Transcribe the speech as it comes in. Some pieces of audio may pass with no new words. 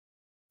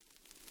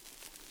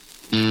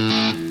Hello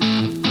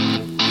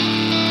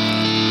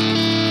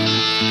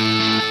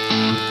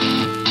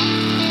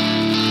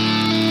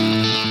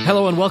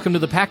and welcome to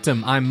the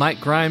Pactum. I'm Mike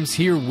Grimes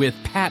here with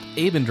Pat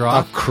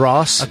Abendroth.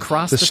 Across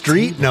the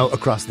street? Table. No,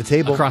 across the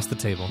table. Across the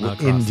table. Not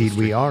across Indeed the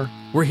street. we are.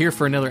 We're here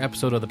for another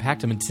episode of the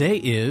Pactum, and today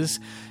is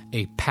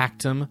a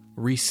Pactum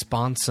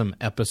Responsum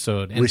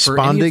episode. And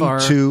Responding for any of our,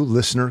 to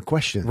listener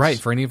questions. Right.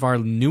 For any of our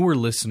newer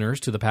listeners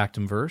to the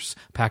Pactum verse,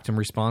 Pactum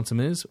Responsum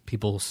is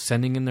people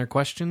sending in their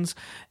questions,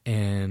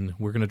 and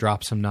we're going to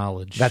drop some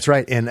knowledge. That's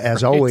right. And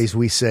as always,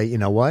 we say, you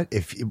know what?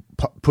 If you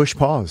push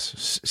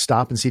pause,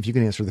 stop and see if you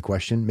can answer the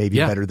question. Maybe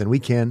better than we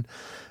can.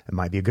 It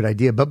might be a good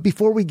idea. But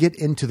before we get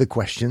into the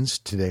questions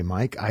today,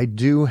 Mike, I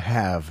do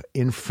have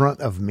in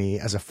front of me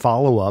as a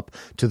follow-up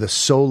to the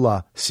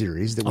Sola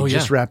series that we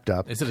just wrapped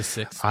up. Is it a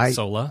sixth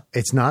Sola?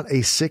 It's not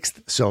a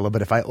sixth Sola,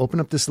 but if I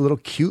open up this little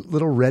cute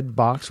little red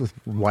box with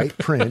white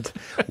print,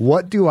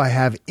 what do I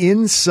have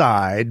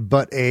inside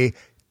but a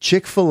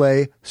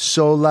Chick-fil-A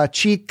Sola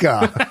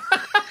Chica?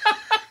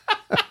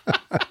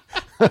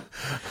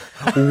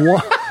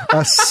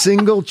 A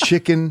single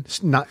chicken,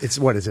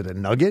 what is it, a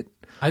nugget?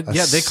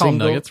 They call them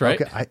nuggets, right?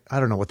 Okay, I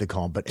don't know what they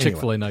call them, but anyway.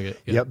 Chick-fil-A nugget.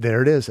 Yeah. Yep,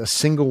 there it is. A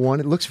single one.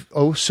 It looks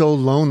so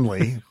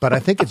lonely, but I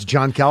think it's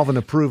John Calvin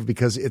approved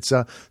because it's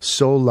a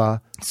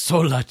Sola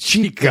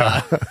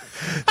Chica.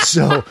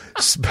 So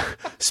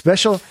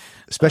special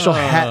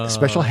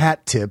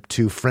hat tip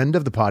to friend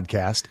of the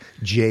podcast,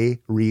 J.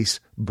 Reese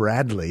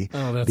Bradley,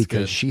 because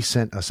good. she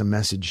sent us a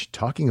message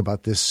talking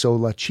about this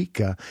Sola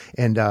Chica.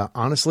 And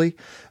honestly,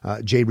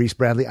 J. Reese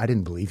Bradley, I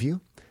didn't believe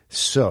you.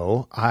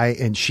 So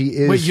she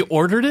is. Wait, you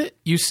ordered it?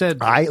 You said,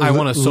 I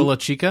want a Sola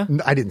Chica?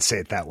 I didn't say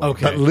it that way.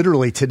 Okay. But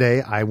literally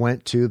today, I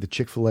went to the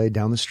Chick-fil-A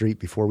down the street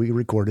before we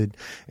recorded,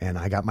 and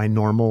I got my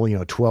normal,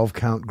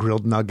 12-count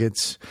grilled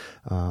nuggets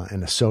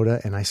and a soda.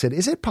 And I said,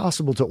 is it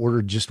possible to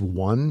order just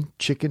one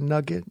chicken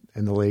nugget?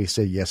 And the lady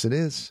said, yes, it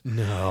is.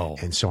 No.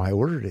 And so I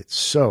ordered it.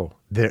 So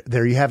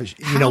there you have it.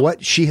 You know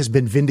what? She has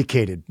been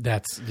vindicated.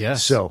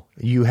 Yes. So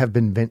you have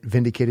been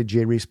vindicated,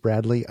 J. Reese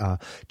Bradley,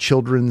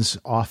 children's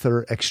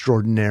author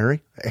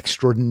extraordinaire,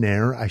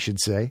 I should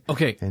say.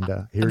 Okay. And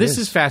here this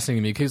is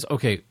fascinating to me because,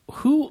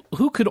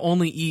 who could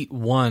only eat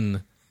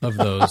one of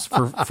those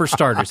for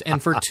starters?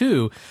 And for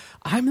two,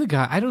 I'm the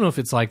guy, I don't know if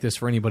it's like this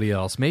for anybody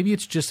else. Maybe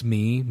it's just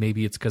me.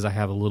 Maybe it's because I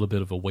have a little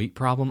bit of a weight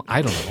problem.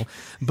 I don't know.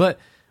 But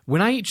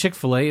when I eat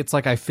Chick-fil-A, it's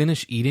like I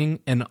finish eating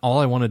and all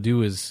I want to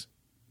do is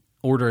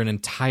order an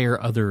entire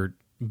other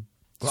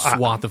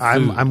swath of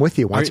food. I'm with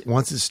you.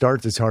 Once it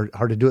starts, it's hard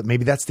to do it.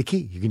 Maybe that's the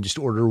key. You can just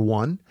order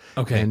one.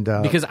 Okay. And,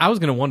 because I was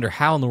going to wonder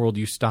how in the world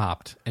you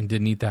stopped and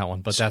didn't eat that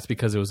one, but that's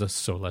because it was a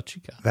Sola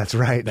Chica. That's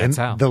right. That's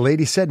and how. The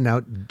lady said,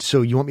 now,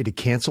 so you want me to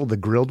cancel the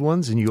grilled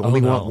ones and you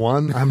only want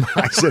one?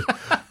 I said,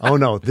 oh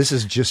no, this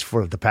is just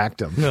for the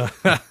Pactum.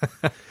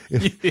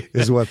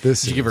 Is what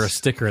this is. You give her a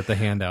sticker at the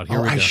handout. Here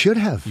we go. I should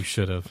have. You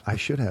should have. I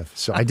should have.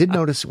 So I did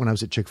notice when I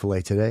was at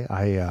Chick-fil-A today,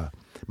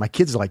 my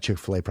kids like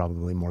Chick-fil-A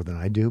probably more than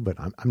I do, but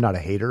I'm not a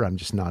hater. I'm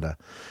just not a,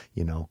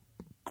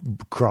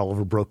 crawl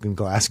over broken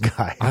glass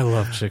guy. I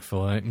love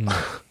Chick-fil-A.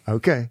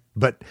 Okay.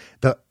 But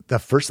the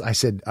first I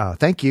said,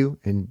 thank you.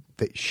 And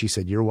she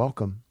said, you're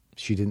welcome.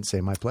 She didn't say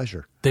my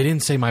pleasure. They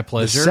didn't say my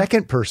pleasure? The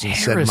second person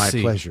said my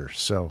Heresy. pleasure.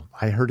 So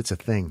I heard it's a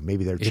thing.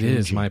 Maybe they're changing. It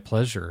is my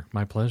pleasure.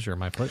 My pleasure.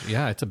 My pleasure.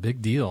 Yeah, it's a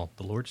big deal.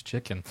 The Lord's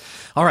chicken.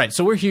 All right.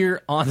 So we're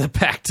here on the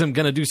Pactum.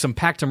 Going to do some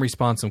Pactum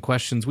Responsum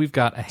questions. We've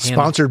got a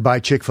sponsored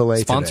by Chick-fil-A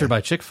Sponsored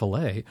by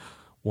Chick-fil-A.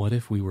 What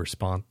if we were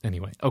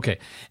Anyway, okay.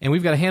 And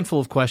we've got a handful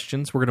of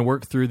questions. We're going to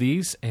work through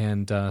these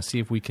and see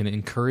if we can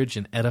encourage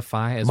and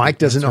edify. As Mike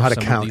doesn't know how to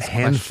some count.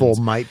 Handful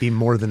questions. Might be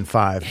more than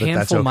 5, but handful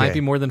that's okay. Might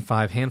be more than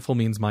 5. Handful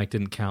means Mike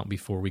didn't count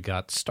before we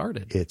got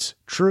started. It's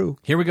true.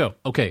 Here we go.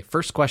 Okay,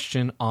 first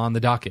question on the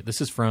docket. This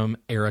is from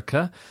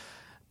Erica.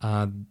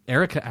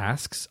 Erica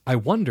asks, I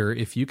wonder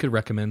if you could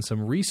recommend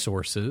some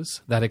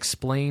resources that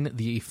explain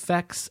the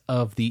effects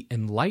of the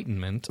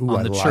Enlightenment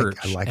on the church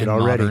and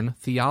modern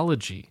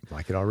theology. I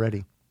like it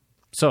already.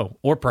 So,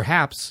 or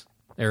perhaps,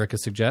 Erica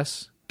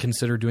suggests,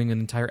 consider doing an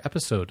entire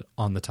episode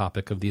on the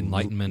topic of the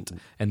Enlightenment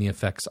and the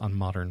effects on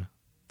modern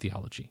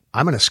theology.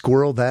 I'm going to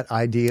squirrel that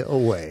idea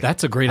away.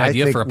 That's a great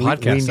idea for a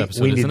podcast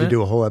episode, we need isn't to it?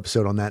 do a whole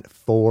episode on that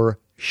for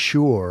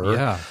sure.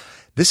 Yeah.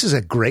 This is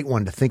a great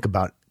one to think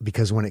about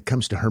because when it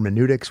comes to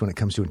hermeneutics, when it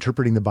comes to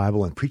interpreting the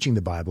Bible and preaching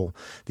the Bible,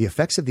 the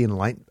effects of the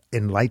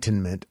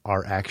Enlightenment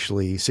are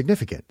actually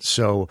significant.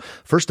 So,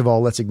 first of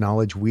all, let's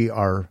acknowledge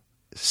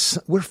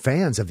we're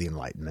fans of the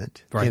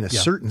Enlightenment in a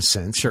certain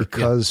sense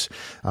because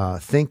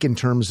think in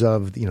terms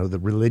of the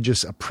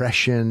religious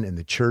oppression, and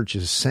the church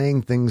is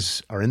saying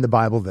things are in the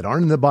Bible that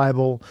aren't in the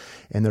Bible,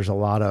 and there's a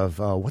lot of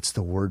what's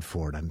the word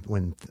for it?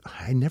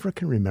 I never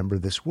can remember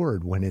this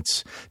word when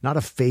it's not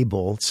a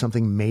fable, it's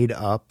something made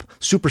up,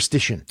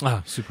 superstition.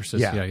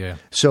 Superstition. Yeah.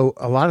 So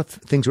a lot of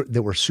things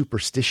that were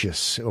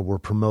superstitious were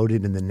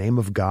promoted in the name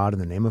of God, in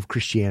the name of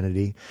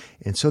Christianity,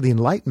 and so the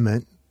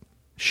Enlightenment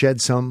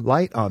shed some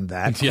light on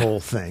that whole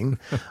thing,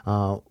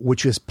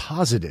 which is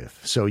positive.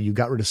 So you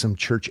got rid of some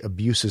church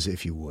abuses,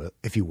 if you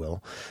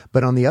will.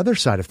 But on the other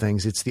side of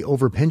things, it's the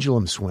over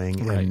pendulum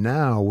swing. Right. And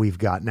now we've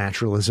got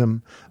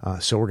naturalism.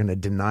 So we're going to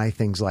deny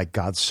things like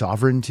God's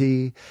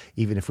sovereignty.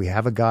 Even if we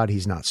have a God,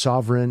 he's not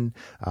sovereign.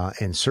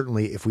 And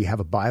certainly if we have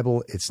a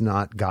Bible, it's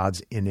not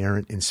God's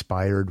inerrant,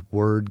 inspired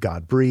word,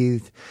 God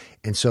breathed.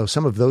 And so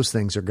some of those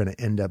things are going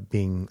to end up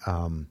being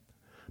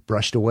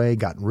brushed away,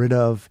 gotten rid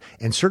of.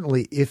 And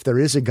certainly if there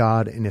is a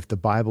God and if the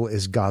Bible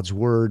is God's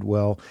word,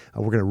 well,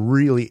 we're going to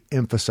really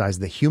emphasize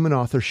the human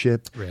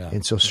authorship. Yeah.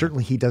 And so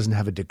certainly he doesn't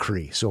have a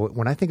decree. So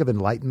when I think of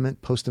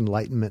enlightenment,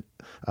 post-enlightenment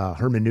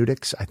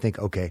hermeneutics, I think,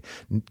 okay,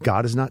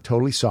 God is not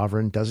totally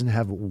sovereign, doesn't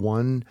have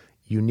one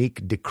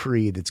unique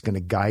decree that's going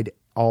to guide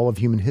all of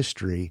human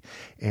history.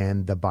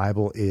 And the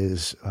Bible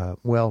is,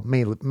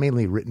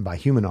 mainly written by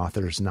human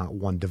authors, not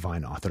one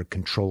divine author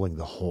controlling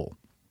the whole.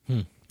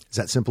 Is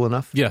that simple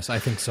enough? Yes, I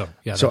think so.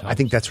 Yeah. So I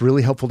think that's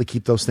really helpful to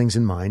keep those things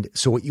in mind.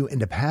 So what you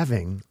end up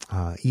having,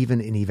 even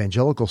in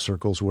evangelical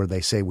circles where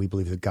they say we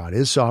believe that God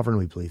is sovereign,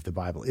 we believe the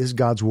Bible is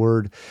God's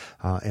word,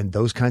 and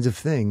those kinds of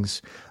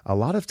things, a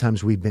lot of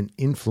times we've been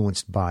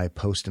influenced by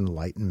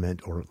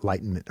post-enlightenment or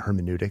enlightenment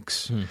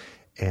hermeneutics.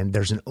 And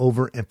there's an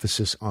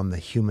overemphasis on the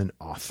human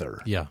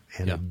author. Yeah.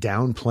 And a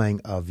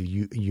downplaying of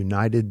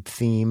united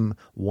theme,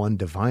 one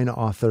divine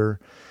author.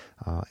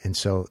 And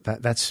so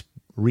that's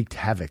wreaked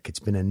havoc. It's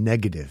been a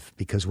negative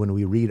because when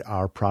we read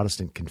our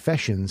Protestant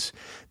confessions,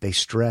 they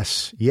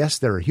stress, yes,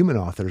 there are human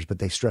authors, but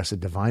they stress a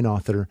divine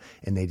author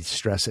and they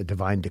stress a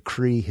divine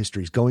decree.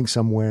 History's going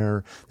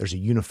somewhere. There's a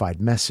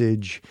unified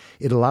message.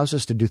 It allows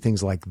us to do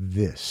things like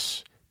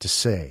this, to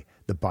say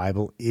the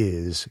Bible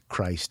is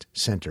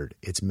Christ-centered.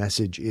 Its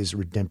message is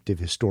redemptive,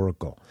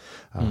 historical.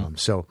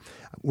 So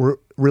we're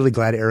really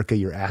glad, Erica,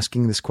 you're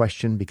asking this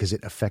question because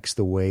it affects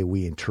the way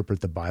we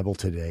interpret the Bible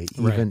today,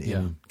 even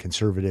in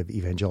conservative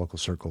evangelical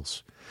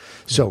circles.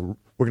 So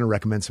we're going to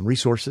recommend some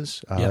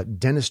resources.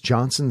 Dennis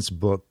Johnson's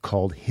book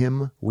called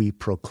Him We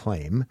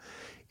Proclaim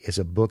is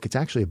a book. It's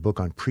actually a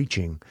book on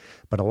preaching,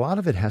 but a lot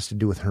of it has to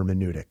do with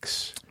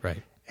hermeneutics.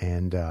 Right.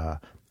 And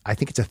I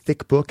think it's a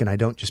thick book, and I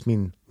don't just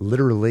mean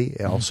literally,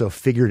 also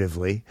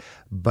figuratively,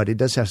 but it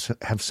does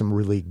have some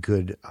really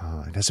good,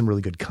 it has some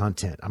really good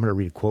content. I'm going to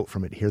read a quote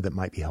from it here that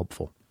might be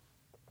helpful.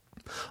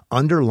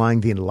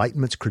 Underlying the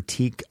Enlightenment's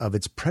critique of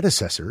its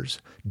predecessors,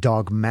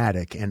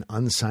 dogmatic and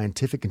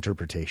unscientific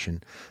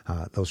interpretation,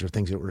 those are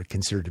things that were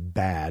considered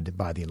bad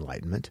by the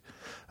Enlightenment,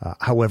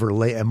 however,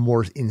 lay a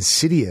more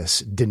insidious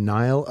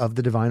denial of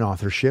the divine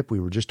authorship. We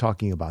were just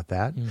talking about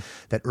that,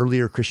 that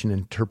earlier Christian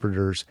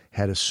interpreters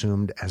had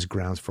assumed as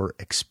grounds for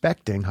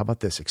expecting, how about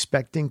this,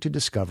 expecting to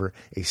discover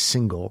a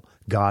single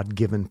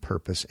God-given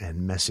purpose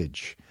and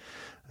message.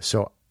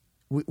 So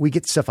we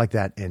get stuff like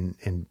that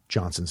in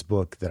Johnson's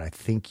book that I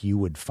think you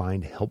would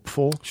find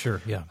helpful.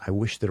 Sure, yeah. I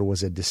wish there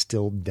was a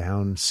distilled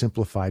down,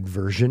 simplified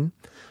version.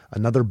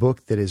 Another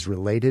book that is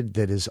related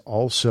that is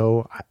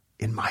also,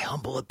 in my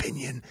humble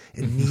opinion,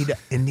 in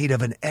need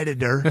of an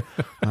editor,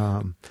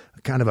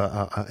 kind of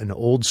an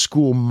old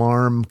school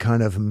marm,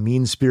 kind of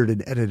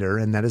mean-spirited editor,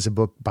 and that is a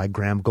book by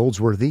Graham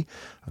Goldsworthy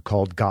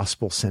called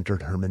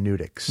Gospel-Centered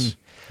Hermeneutics.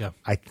 Yeah.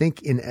 I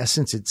think in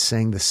essence it's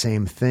saying the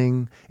same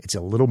thing. It's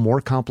a little more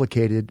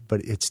complicated,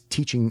 but it's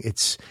teaching,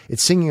 it's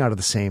singing out of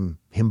the same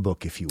hymn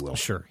book, if you will.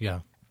 Sure, yeah.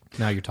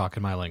 Now you're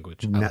talking my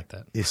language. I like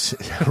that.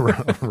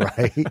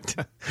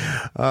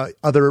 Right.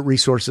 Other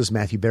resources,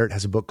 Matthew Barrett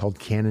has a book called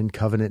Canon,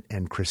 Covenant,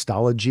 and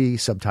Christology.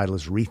 Subtitle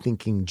is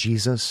Rethinking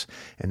Jesus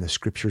and the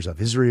Scriptures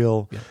of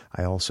Israel. Yeah.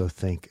 I also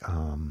think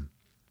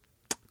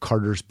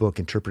Carter's book,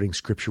 Interpreting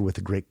Scripture with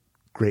a Great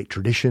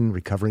Tradition,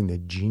 Recovering the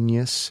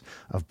Genius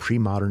of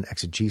Pre-Modern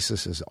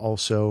Exegesis, is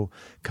also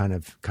kind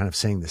of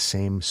saying the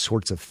same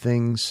sorts of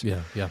things.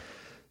 Yeah, yeah.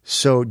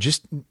 So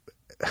just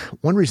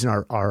one reason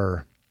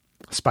our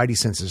spidey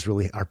senses,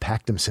 really, our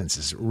Pactum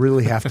senses,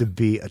 really have to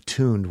be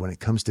attuned when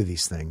it comes to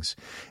these things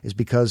is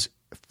because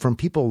from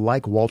people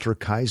like Walter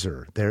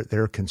Kaiser,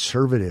 they're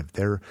conservative.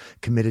 They're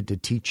committed to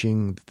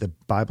teaching the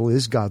Bible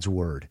is God's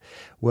word.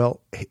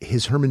 Well,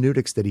 his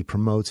hermeneutics that he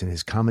promotes in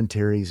his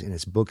commentaries, in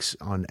his books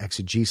on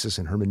exegesis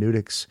and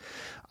hermeneutics,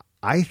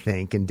 I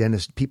think, and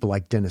people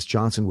like Dennis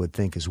Johnson would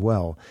think as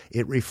well,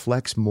 it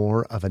reflects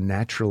more of a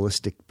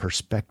naturalistic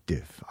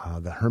perspective.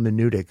 The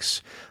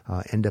hermeneutics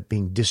end up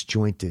being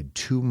disjointed,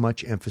 too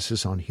much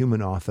emphasis on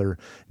human author,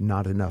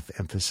 not enough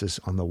emphasis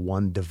on the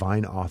one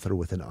divine author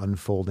with an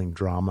unfolding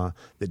drama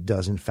that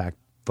does in fact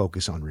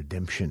focus on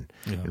redemption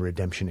and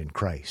redemption in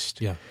Christ.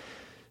 Yeah.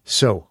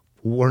 So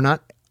we're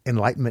not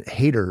Enlightenment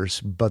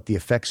haters, but the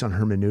effects on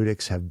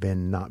hermeneutics have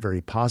been not very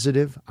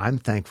positive. I'm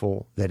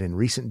thankful that in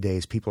recent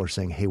days, people are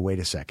saying, hey, wait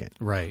a second.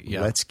 Right.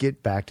 Yeah. Let's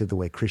get back to the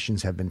way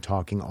Christians have been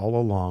talking all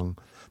along.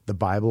 The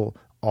Bible,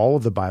 all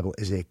of the Bible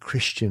is a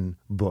Christian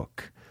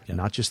book,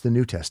 not just the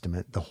New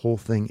Testament. The whole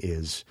thing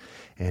is,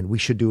 and we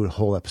should do a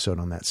whole episode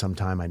on that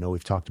sometime. I know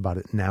we've talked about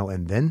it now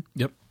and then.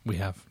 Yep, we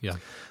have. Yeah.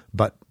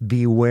 But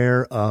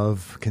beware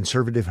of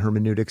conservative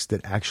hermeneutics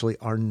that actually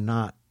are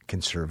not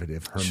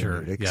conservative Sure,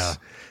 hermeneutics, yeah.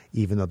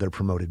 even though they're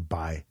promoted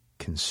by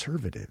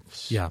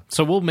conservatives. Yeah.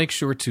 So we'll make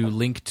sure to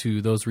link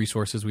to those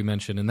resources we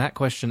mentioned in that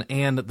question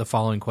and the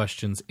following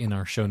questions in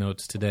our show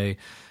notes today.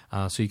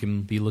 So you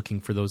can be looking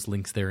for those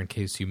links there in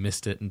case you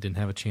missed it and didn't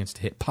have a chance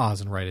to hit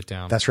pause and write it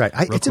down. That's right.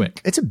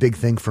 It's a big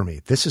thing for me.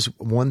 This is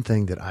one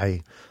thing that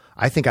I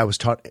think I was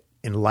taught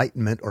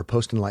Enlightenment or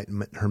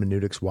post-Enlightenment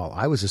hermeneutics while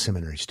I was a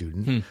seminary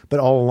student. But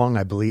all along,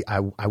 I believe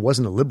I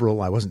wasn't a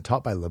liberal. I wasn't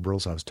taught by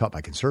liberals. I was taught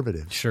by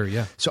conservatives. Sure,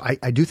 yeah. So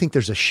I do think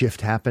there's a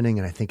shift happening,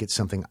 and I think it's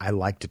something I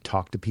like to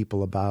talk to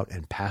people about,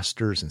 and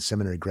pastors and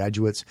seminary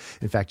graduates.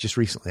 In fact, just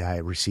recently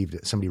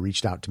somebody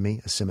reached out to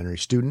me, a seminary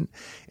student,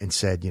 and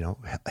said,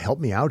 help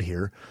me out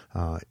here.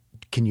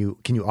 Can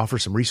you offer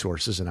some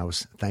resources? And I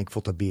was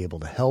thankful to be able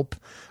to help.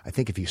 I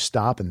think if you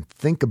stop and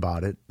think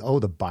about it,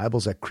 the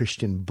Bible's a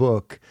Christian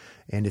book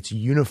and it's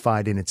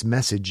unified in its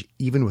message,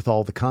 even with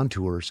all the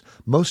contours.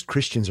 Most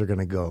Christians are going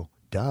to go,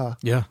 duh.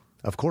 Yeah.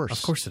 Of course.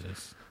 Of course it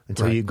is.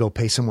 Until you go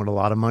pay someone a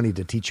lot of money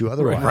to teach you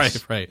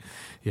otherwise. Right.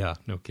 Yeah,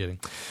 no kidding.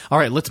 All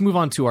right, let's move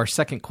on to our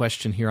second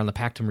question here on the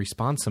Pactum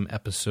Responsum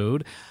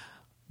episode.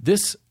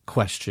 This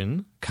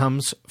question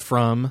comes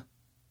from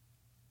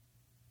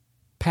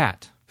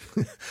Pat.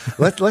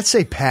 Let's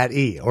say Pat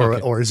E.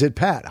 Or is it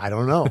Pat? I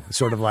don't know.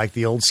 Sort of like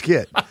the old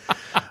skit.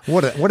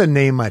 What a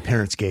name my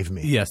parents gave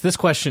me. Yes, this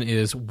question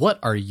is, what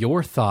are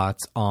your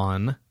thoughts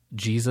on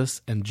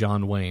Jesus and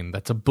John Wayne?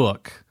 That's a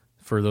book,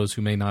 for those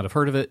who may not have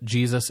heard of it,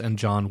 Jesus and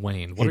John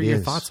Wayne. What are your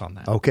thoughts on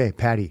that? Okay,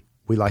 Patty.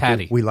 We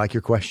like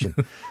your question.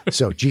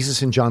 So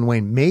Jesus and John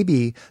Wayne,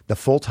 maybe the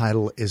full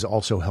title is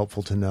also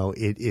helpful to know.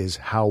 It is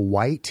How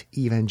White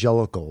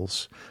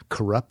Evangelicals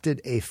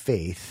Corrupted a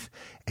Faith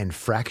and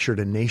Fractured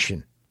a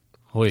Nation.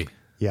 Oy.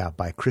 Yeah,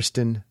 by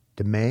Kristen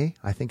DeMay,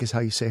 I think is how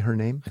you say her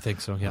name. I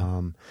think so,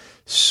 yeah.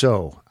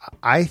 So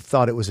I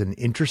thought it was an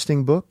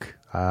interesting book.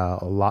 A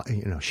lot,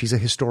 she's a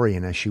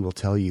historian, as she will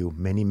tell you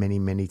many, many,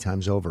 many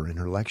times over in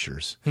her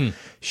lectures.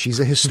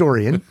 She's a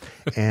historian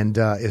and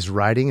is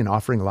writing and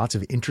offering lots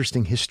of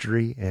interesting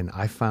history. And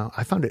I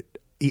found it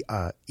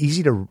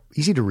easy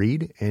to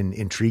read and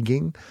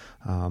intriguing.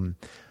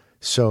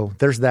 So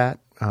there's that.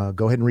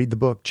 Go ahead and read the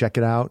book. Check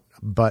it out.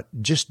 But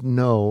just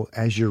know,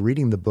 as you're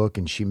reading the book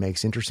and she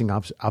makes interesting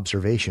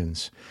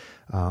observations,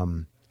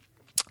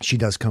 she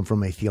does come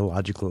from a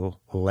theological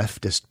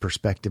leftist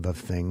perspective of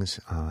things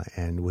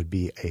and would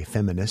be a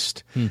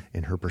feminist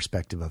in her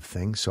perspective of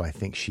things. So I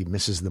think she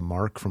misses the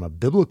mark from a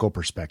biblical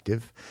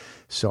perspective.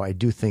 So I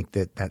do think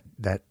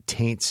that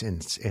taints I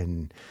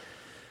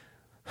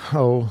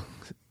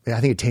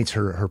think it taints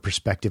her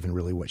perspective and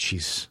really what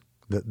she's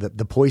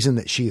the poison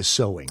that she is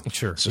sowing.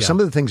 Sure. So some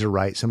of the things are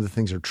right, some of the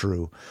things are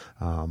true,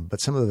 but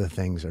some of the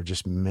things are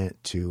just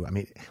meant to. I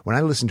mean, when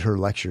I listen to her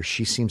lecture,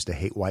 she seems to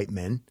hate white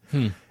men.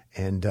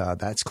 And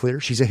that's clear.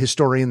 She's a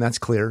historian, that's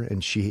clear,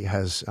 and she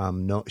has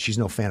she's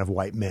no fan of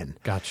white men.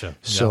 Gotcha.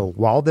 So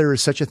while there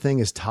is such a thing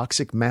as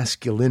toxic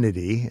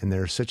masculinity, and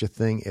there is such a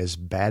thing as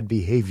bad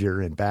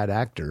behavior and bad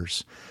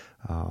actors,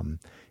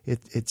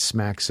 it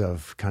smacks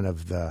of kind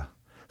of the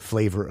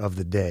flavor of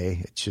the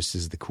day. It just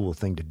is the cool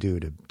thing to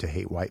do to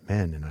hate white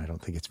men, and I don't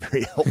think it's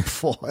very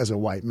helpful as a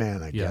white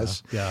man, I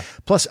guess. Yeah.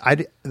 Plus,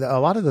 a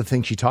lot of the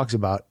things she talks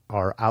about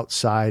are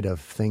outside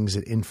of things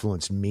that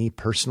influenced me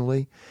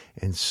personally,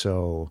 and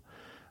so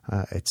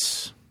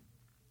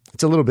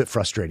it's a little bit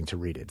frustrating to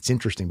read it. It's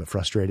interesting, but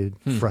frustrating.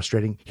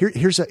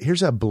 Here's a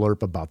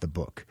blurb about the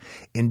book.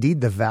 Indeed,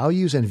 the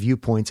values and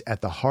viewpoints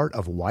at the heart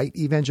of white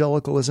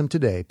evangelicalism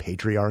today,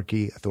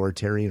 patriarchy,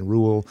 authoritarian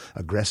rule,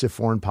 aggressive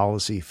foreign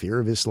policy, fear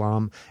of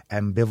Islam,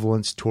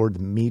 ambivalence toward the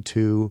Me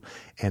Too,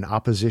 and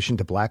opposition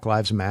to Black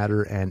Lives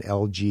Matter and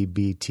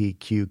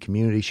LGBTQ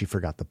community, she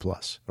forgot the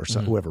plus, or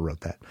whoever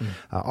wrote that,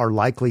 are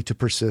likely to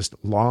persist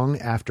long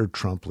after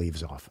Trump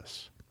leaves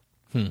office.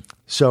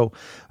 So,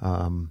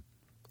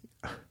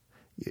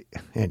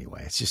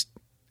 anyway, it's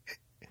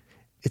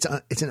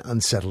an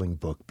unsettling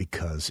book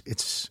because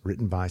it's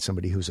written by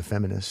somebody who's a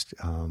feminist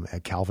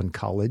at Calvin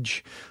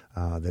College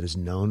that is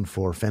known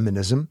for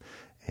feminism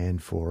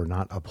and for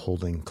not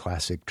upholding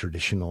classic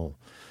traditional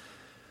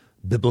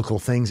biblical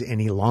things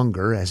any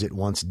longer as it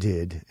once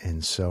did.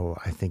 And so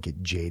I think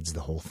it jades the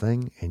whole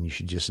thing. And you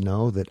should just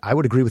know that I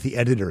would agree with the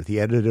editor.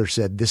 The editor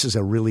said, this is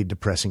a really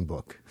depressing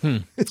book.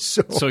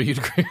 So you'd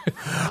agree?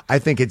 I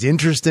think it's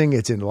interesting.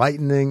 It's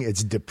enlightening.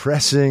 It's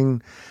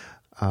depressing.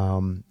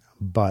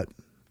 But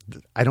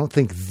I don't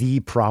think the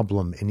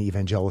problem in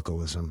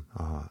evangelicalism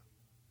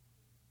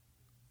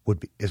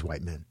is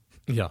white men.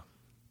 Yeah.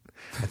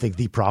 I think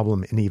the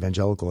problem in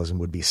evangelicalism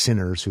would be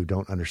sinners who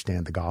don't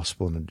understand the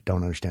gospel and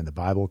don't understand the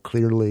Bible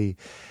clearly.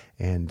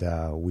 And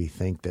we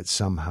think that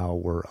somehow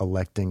we're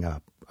electing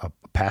a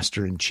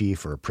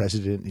pastor-in-chief or a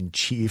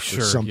president-in-chief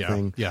or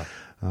something. Yeah.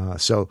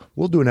 So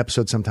we'll do an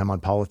episode sometime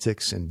on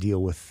politics and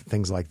deal with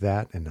things like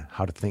that and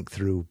how to think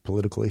through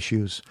political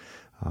issues.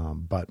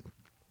 But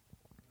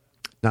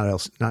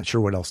Not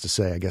sure what else to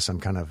say. I guess I'm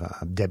kind of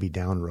a Debbie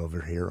Downer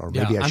over here, or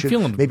maybe I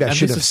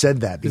should have said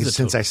that, because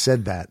since I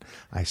said that,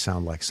 I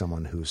sound like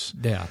someone who's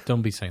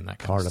don't be saying that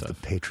kind part of of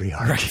stuff. the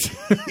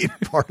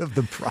patriarchy, part of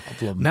the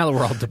problem. Now that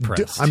we're all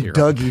depressed, I'm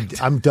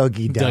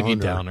Dougie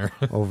Downer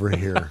over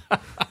here.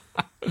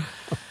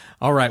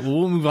 All right, well,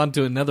 we'll move on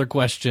to another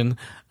question.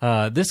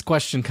 This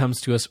question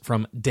comes to us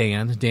from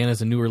Dan. Dan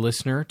is a newer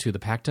listener to the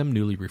Pactum,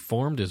 newly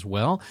reformed as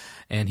well,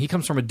 and he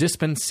comes from a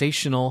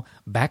dispensational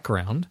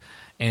background,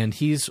 and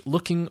he's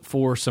looking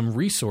for some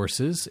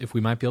resources, if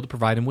we might be able to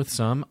provide him with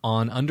some,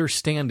 on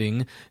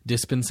understanding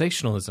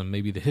dispensationalism,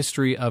 maybe the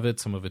history of it,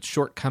 some of its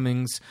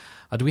shortcomings.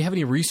 Do we have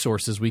any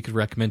resources we could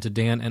recommend to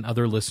Dan and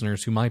other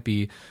listeners who might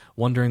be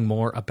wondering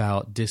more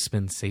about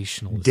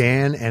dispensationalism?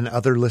 Dan and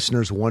other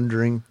listeners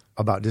wondering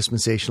about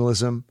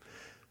dispensationalism,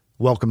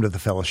 welcome to the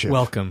fellowship.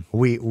 Welcome.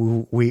 We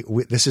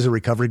this is a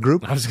recovery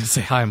group. I was going to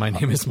say, hi, my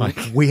name is Mike.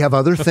 We have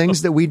other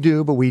things that we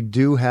do, but we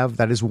do have,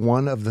 that is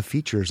one of the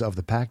features of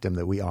the Pactum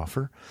that we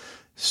offer.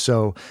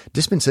 So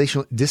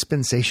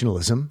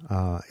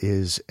dispensationalism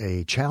is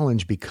a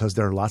challenge because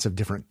there are lots of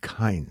different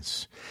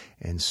kinds.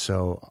 And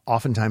so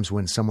oftentimes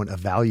when someone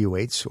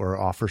evaluates or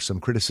offers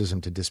some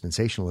criticism to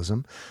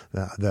dispensationalism,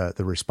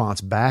 the response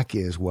back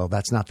is, well,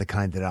 that's not the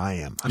kind that I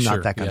am. I'm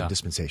not that kind of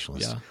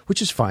dispensationalist,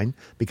 which is fine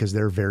because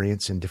there are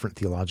variants in different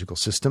theological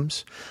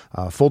systems.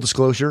 Full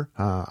disclosure,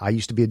 I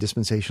used to be a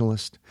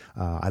dispensationalist.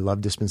 I love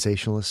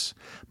dispensationalists.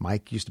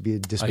 Mike used to be a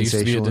dispensationalist. I used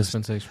to be a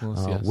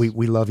dispensationalist, yes.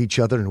 We love each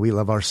other, and we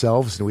love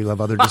ourselves, and we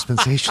love other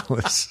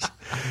dispensationalists.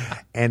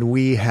 And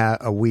we have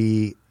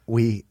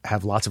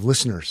lots of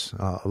listeners.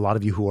 A lot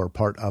of you who are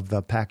part of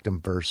the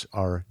Pactum verse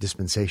are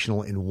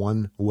dispensational in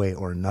one way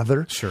or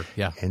another. Sure,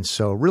 yeah. And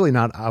so really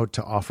not out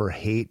to offer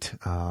hate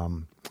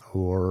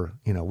or,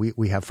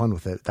 we have fun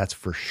with it. That's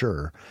for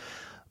sure.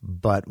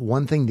 But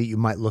one thing that you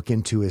might look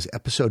into is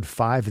episode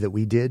 5 that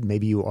we did.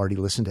 Maybe you already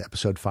listened to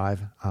episode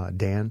 5,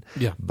 Dan.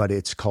 Yeah. But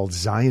it's called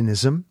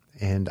Zionism.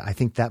 And I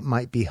think that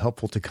might be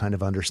helpful to kind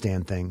of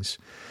understand things.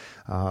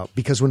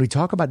 Because when we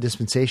talk about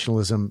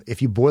dispensationalism,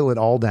 if you boil it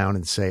all down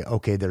and say,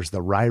 okay, there's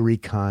the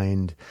Ryrie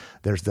kind,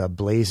 there's the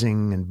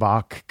Blazing and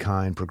Bach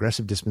kind,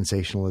 progressive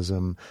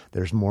dispensationalism,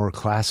 there's more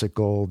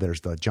classical,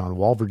 there's the John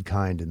Walvoord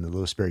kind and the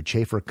Louis Berry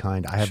Chafer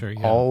kind. I have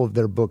all of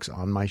their books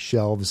on my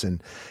shelves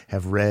and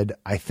have read,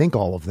 I think,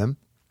 all of them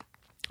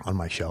on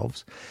my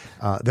shelves.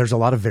 There's a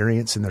lot of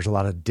variance and there's a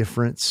lot of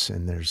difference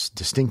and there's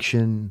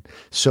distinction.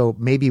 So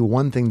maybe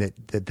one thing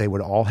that they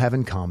would all have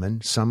in common,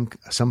 some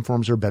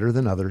forms are better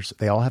than others.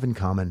 They all have in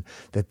common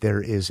that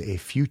there is a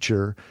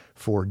future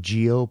for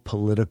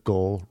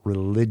geopolitical,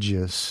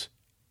 religious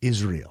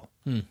Israel.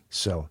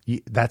 So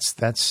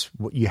that's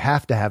what you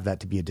have to have, that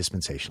to be a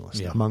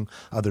dispensationalist, among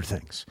other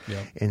things.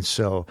 Yeah. And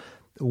so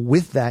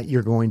with that,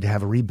 you're going to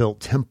have a rebuilt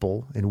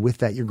temple, and with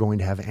that, you're going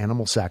to have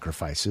animal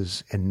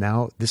sacrifices. And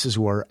now this is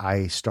where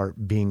I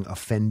start being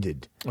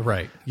offended.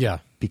 Right, yeah.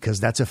 Because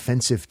that's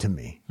offensive to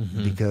me.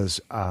 Mm-hmm. Because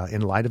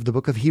in light of the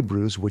book of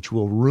Hebrews, which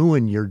will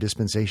ruin your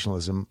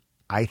dispensationalism,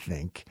 I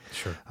think,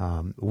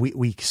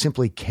 we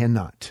simply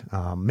cannot.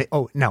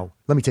 Now,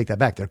 let me take that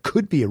back. There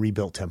could be a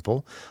rebuilt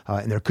temple,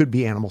 and there could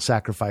be animal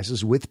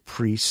sacrifices with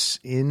priests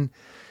in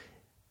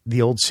the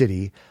old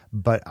city,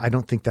 but I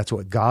don't think that's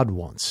what God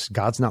wants.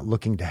 God's not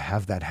looking to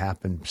have that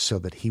happen so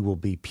that he will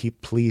be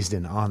pleased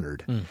and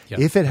honored.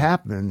 If it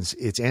happens,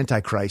 it's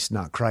Antichrist,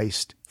 not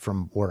Christ,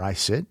 from where I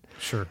sit.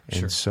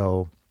 And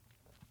so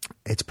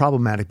it's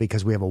problematic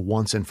because we have a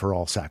once and for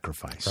all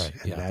sacrifice,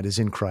 and that is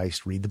in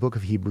Christ. Read the book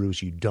of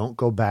Hebrews. You don't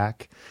go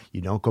back.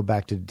 You don't go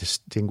back to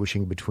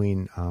distinguishing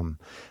between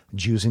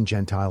Jews and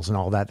Gentiles and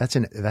all that. That's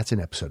in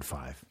episode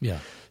 5. Yeah.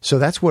 So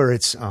that's where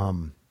it's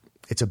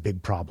a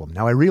big problem.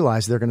 Now, I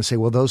realize they're going to say,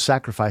 well, those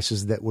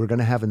sacrifices that we're going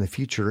to have in the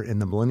future in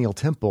the millennial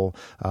temple,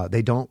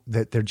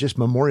 they're just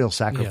memorial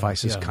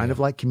sacrifices, kind of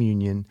like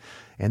communion.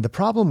 And the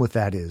problem with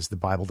that is the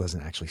Bible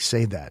doesn't actually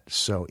say that.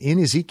 So in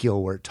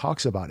Ezekiel, where it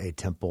talks about a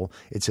temple,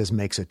 it says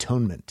makes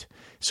atonement.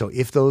 So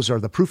if those are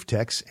the proof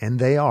texts, and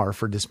they are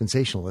for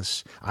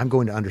dispensationalists, I'm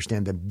going to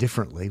understand them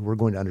differently. We're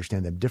going to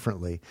understand them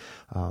differently.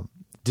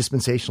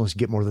 Dispensationalists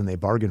get more than they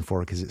bargain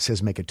for because it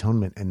says make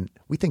atonement, and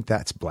we think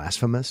that's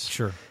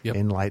blasphemous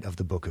in light of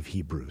the book of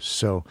Hebrews.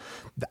 So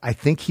I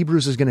think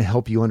Hebrews is going to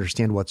help you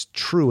understand what's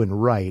true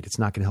and right. It's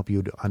not going to help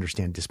you to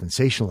understand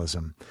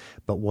dispensationalism,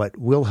 but what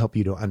will help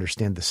you to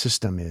understand the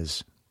system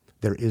is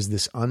there is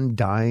this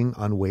undying,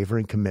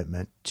 unwavering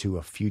commitment to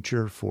a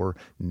future for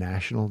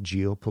national,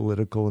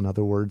 geopolitical, in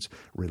other words,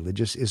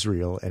 religious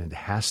Israel, and it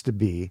has to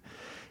be.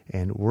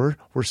 And we're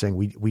saying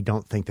we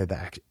don't think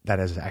that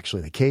is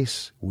actually the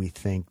case. We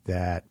think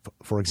that,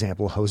 for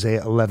example,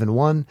 Hosea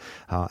 11:1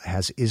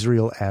 has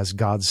Israel as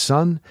God's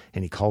son,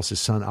 and he calls his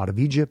son out of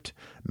Egypt.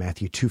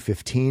 Matthew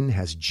 2:15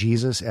 has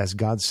Jesus as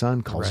God's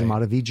son, calls him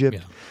out of Egypt.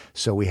 Yeah.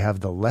 So we have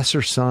the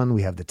lesser son,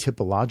 we have the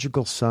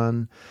typological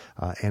son,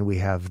 and we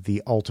have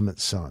the ultimate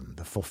son,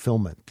 the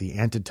fulfillment, the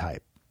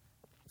antitype.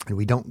 And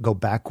we don't go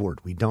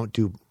backward. We don't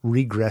do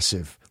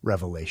regressive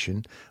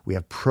revelation. We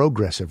have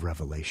progressive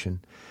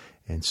revelation.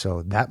 And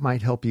so that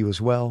might help you as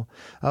well.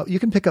 You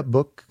can pick up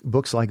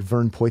books like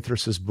Vern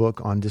Poythress's book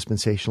on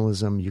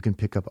dispensationalism. You can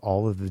pick up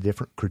all of the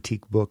different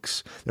critique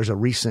books. There's a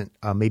recent,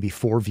 maybe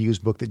 4 Views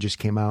book that just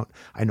came out.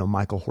 I know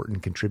Michael Horton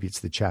contributes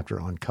the chapter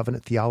on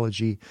covenant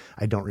theology.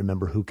 I don't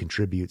remember who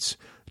contributes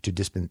to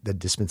the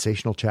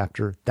dispensational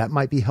chapter. That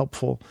might be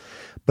helpful,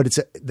 but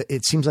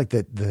it seems like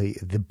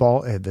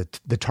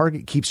the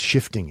target keeps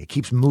shifting. It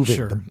keeps moving.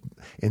 Sure.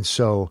 And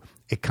so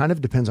it kind of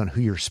depends on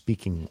who you're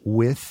speaking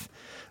with.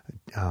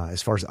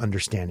 As far as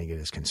understanding it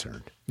is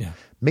concerned. Yeah.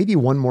 Maybe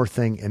one more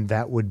thing, and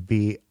that would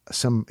be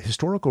some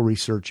historical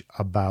research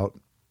about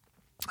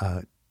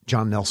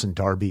John Nelson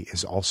Darby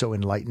is also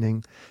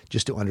enlightening,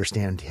 just to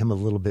understand him a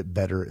little bit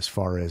better as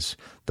far as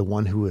the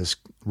one who is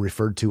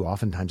referred to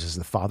oftentimes as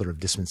the father of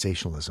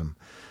dispensationalism.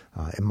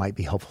 It might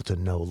be helpful to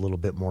know a little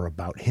bit more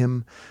about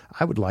him.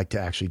 I would like to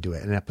actually do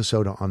an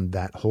episode on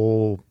that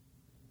whole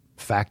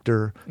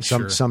factor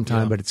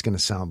sometime, but it's going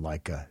to sound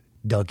like a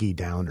Dougie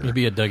Downer. It'll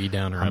be a Dougie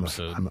Downer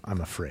episode. I'm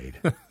afraid.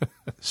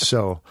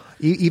 So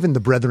even the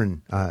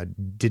brethren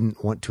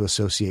didn't want to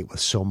associate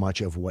with so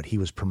much of what he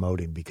was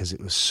promoting because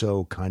it was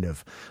so kind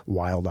of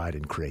wild-eyed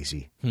and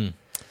crazy.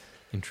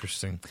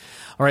 Interesting.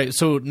 All right,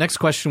 so next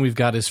question we've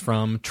got is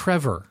from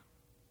Trevor.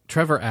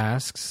 Trevor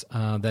asks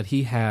that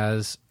he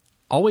has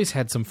always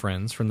had some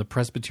friends from the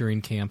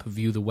Presbyterian camp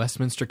view the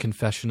Westminster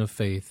Confession of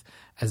Faith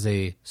as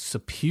a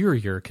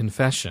superior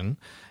confession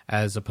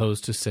as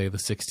opposed to, say, the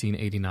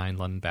 1689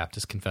 London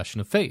Baptist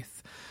Confession of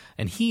Faith.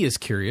 And he is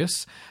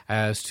curious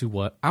as to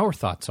what our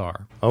thoughts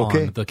are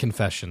on the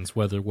confessions,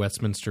 whether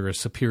Westminster is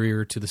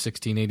superior to the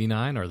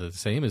 1689 or the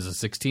same as the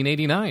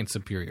 1689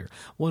 superior.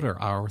 What are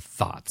our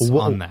thoughts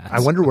on that? I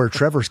wonder where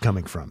Trevor's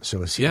coming from.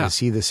 So is he the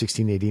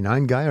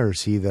 1689 guy or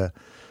is he the...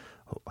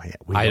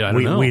 I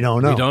don't know. We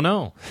don't know. We don't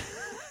know.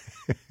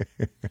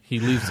 He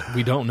leaves.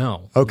 We don't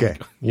know. Okay.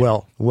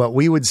 Well, what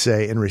we would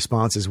say in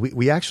response is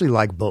we actually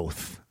like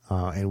both,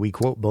 and we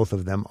quote both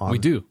of them on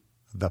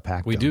the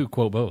Pactum. We do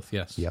quote both,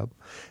 yes. Yep.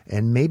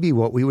 And maybe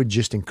what we would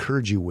just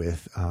encourage you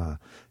with,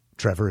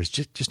 Trevor, is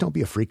just don't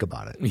be a freak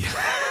about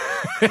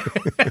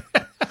it.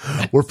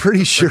 We're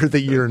pretty sure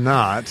that you're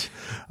not,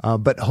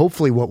 but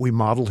hopefully what we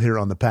model here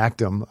on the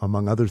Pactum,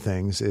 among other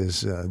things,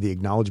 is the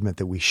acknowledgement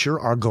that we sure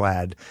are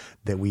glad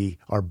that we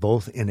are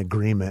both in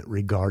agreement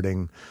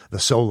regarding the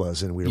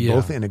solas, and we are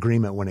both in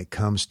agreement when it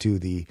comes to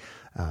the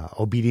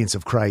obedience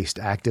of Christ,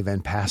 active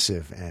and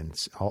passive,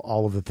 and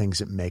all of the things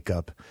that make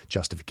up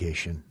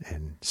justification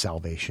and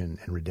salvation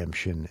and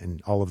redemption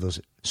and all of those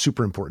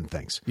super important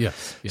things.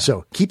 Yes. Yeah.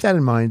 So keep that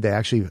in mind. They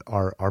actually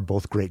are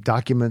both great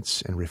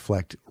documents and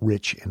reflect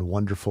rich and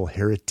wonderful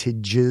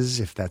heritages,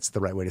 if that's the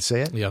right way to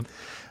say it. Yeah.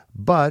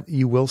 But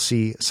you will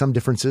see some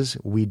differences.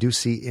 We do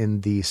see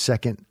in the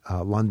second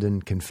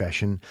London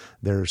Confession,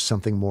 there's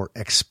something more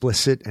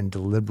explicit and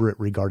deliberate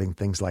regarding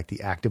things like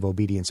the active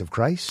obedience of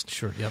Christ.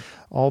 Sure, yep.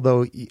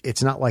 Although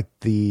it's not like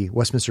the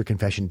Westminster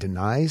Confession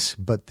denies,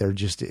 but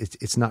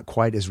it's not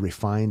quite as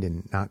refined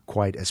and not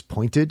quite as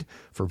pointed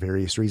for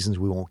various reasons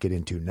we won't get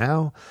into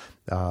now.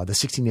 The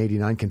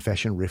 1689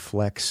 Confession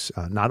reflects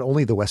not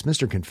only the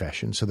Westminster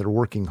Confession, so they're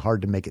working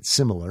hard to make it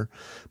similar,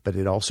 but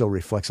it also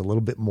reflects a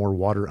little bit more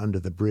water under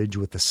the bridge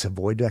with the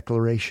Savoy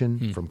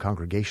Declaration from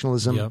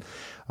Congregationalism. Yep.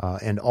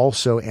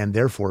 And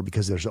therefore,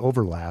 because there's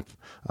overlap,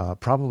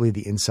 probably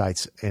the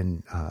insights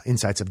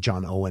of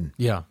John Owen.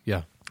 Yeah,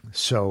 yeah.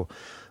 So,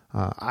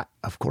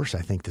 of course,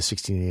 I think the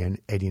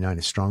 1689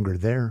 is stronger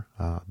there,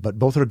 but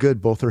both are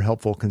good, both are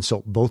helpful.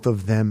 Consult both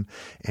of them,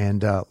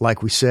 and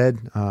like we said,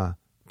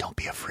 don't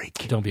be a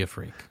freak. Don't be a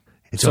freak.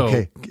 It's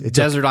okay. It's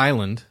Desert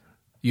Island,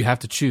 you have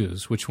to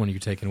choose which one are you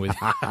taking with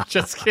you.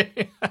 Just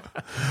kidding.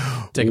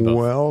 Take both.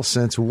 Well,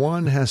 since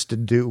one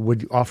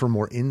would offer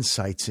more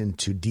insights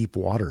into deep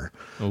water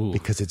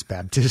because it's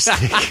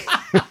Baptistic.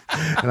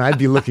 And I'd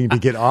be looking to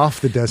get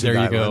off the desert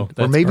island. There you go.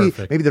 That's or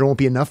maybe there won't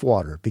be enough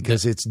water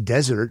because it's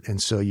desert,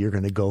 and so you're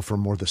going to go for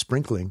more the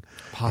sprinkling.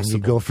 Possible. And you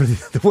go for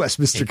the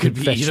Westminster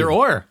Confession. Could be either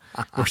or.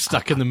 We're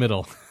stuck in the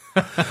middle.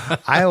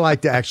 I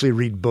like to actually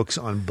read books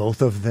on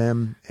both of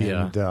them,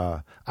 and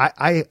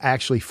I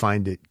actually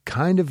find it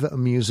kind of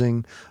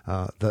amusing,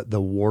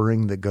 the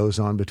warring that goes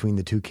on between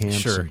the two camps.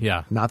 Sure,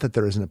 yeah. Not that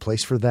there isn't a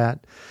place for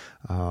that,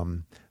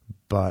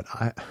 but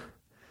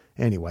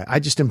anyway, I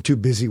just am too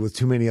busy with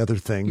too many other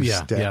things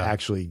to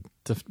actually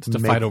to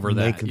fight over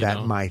that. Make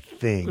that my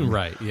thing,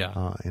 right?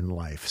 Yeah, in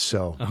life.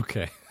 So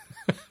okay.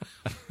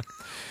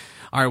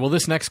 All right, well,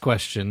 this next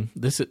question,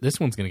 this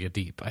one's going to get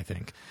deep, I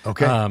think.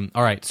 Okay.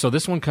 All right, so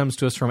this one comes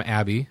to us from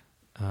Abby.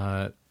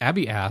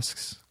 Abby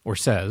asks, or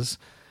says,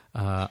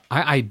 I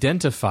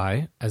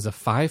identify as a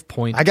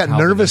 5-point I got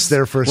Calvinist. nervous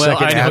there for a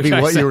second, Abby,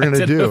 what you were going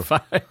to do.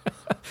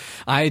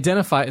 I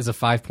identify as a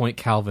 5-point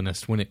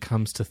Calvinist when it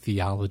comes to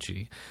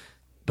theology.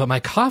 But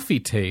my coffee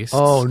tastes...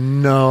 Oh,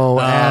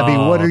 no, Abby,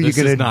 what are you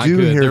going to do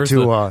here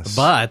to us?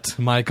 But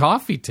my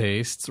coffee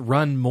tastes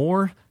run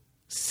more...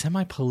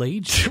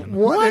 semi-Pelagian.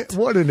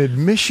 What an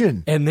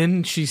admission. And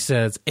then she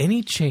says,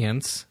 any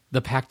chance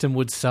the Pactum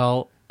would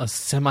sell a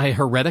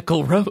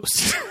semi-heretical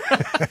roast?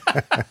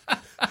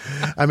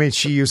 I mean,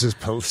 she uses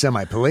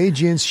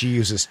semi-Pelagians. She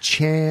uses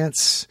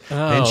chants.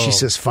 And she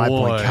says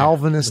 5-point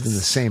Calvinist in the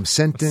same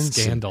sentence.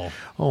 Scandal.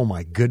 Oh,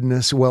 my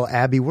goodness. Well,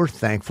 Abby, we're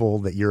thankful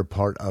that you're a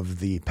part of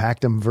the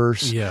Pactum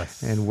verse.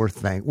 Yes. And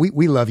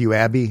we love you,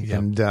 Abby. Yep.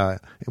 And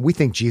we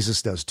think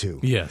Jesus does too.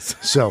 Yes.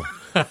 So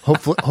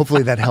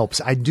hopefully that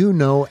helps. I do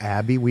know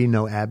Abby. We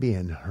know Abby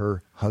and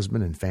her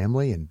husband and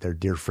family and their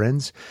dear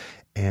friends.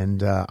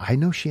 And I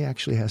know she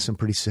actually has some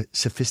pretty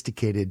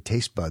sophisticated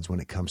taste buds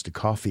when it comes to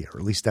coffee, or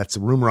at least that's a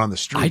rumor on the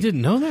street. I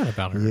didn't know that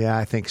about her. Yeah,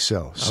 I think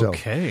so.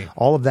 Okay.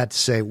 All of that to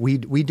say, we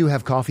do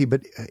have coffee,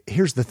 but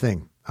here's the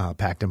thing,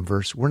 Pactum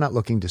verse. We're not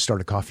looking to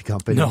start a coffee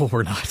company. No,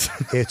 we're not.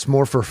 It's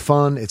more for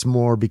fun. It's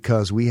more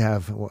because we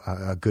have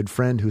a good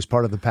friend who's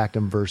part of the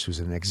Pactum verse, who's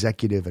an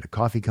executive at a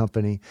coffee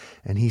company.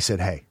 And he said,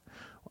 hey,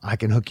 I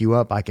can hook you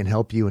up. I can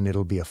help you, and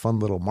it'll be a fun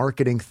little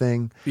marketing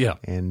thing. Yeah.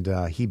 And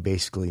he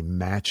basically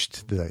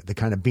matched the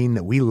kind of bean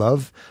that we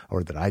love,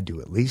 or that I do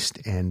at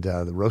least, and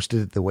roasted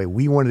it the way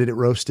we wanted it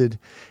roasted.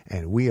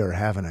 And we are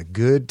having a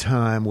good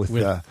time with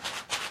the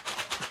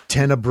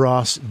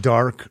Tenebras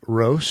dark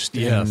roast.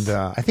 Yes. And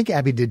I think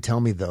Abby did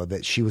tell me, though,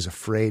 that she was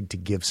afraid to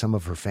give some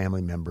of her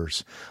family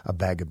members a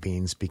bag of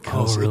beans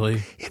because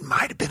it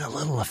might have been a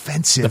little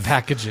offensive. The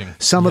packaging.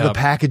 Some of the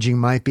packaging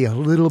might be a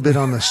little bit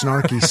on the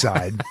snarky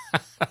side.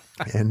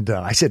 And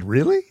I said,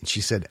 really? And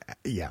she said,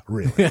 yeah,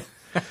 really.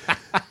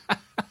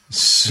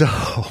 So,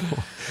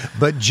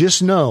 but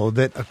just know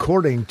that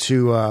according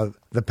to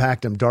the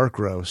Pactum Dark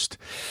Roast,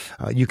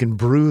 you can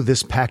brew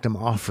this Pactum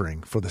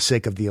offering for the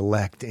sake of the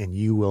elect, and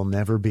you will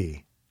never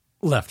be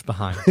left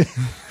behind.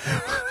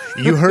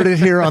 You heard it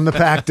here on the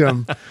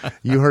Pactum.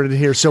 You heard it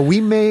here. So we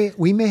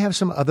may have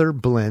some other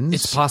blends.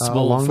 It's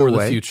possible along for the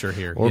way, future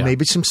here, or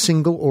maybe some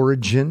single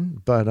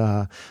origin. But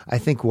I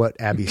think what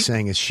Abby's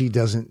saying is she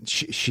doesn't.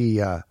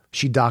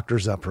 She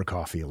doctors up her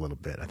coffee a little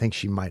bit. I think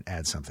she might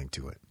add something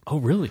to it. Oh,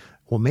 really?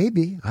 Well,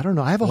 maybe. I don't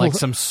know. I have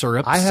some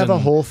syrups. I have a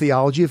whole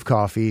theology of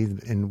coffee,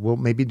 and we'll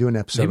maybe do an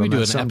episode. Maybe on do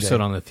that an someday.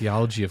 episode on the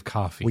theology of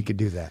coffee. We could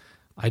do that.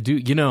 I do.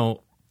 You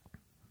know,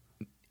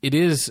 it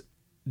is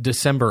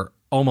December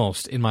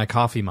almost in my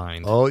coffee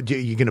mind. Oh,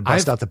 you're going to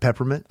bust out the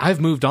peppermint? I've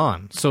moved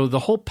on. So the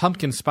whole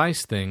pumpkin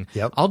spice thing,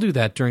 Yep. I'll do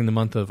that during the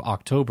month of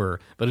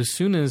October. But as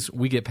soon as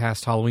we get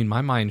past Halloween,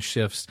 my mind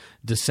shifts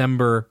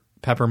December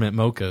peppermint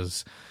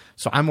mochas.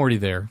 So I'm already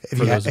there.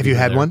 Have you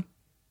had one?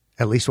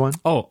 At least one?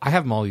 Oh, I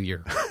have them all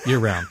year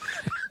round.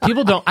 I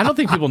don't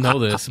think people know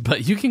this,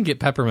 but you can get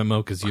peppermint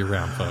mochas year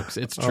round, folks.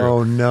 It's true.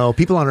 Oh, no.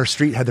 People on our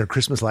street had their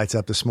Christmas lights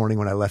up this morning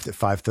when I left at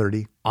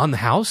 5:30. On the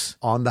house?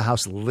 On the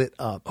house, lit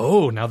up.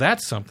 Oh, now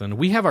that's something.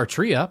 We have our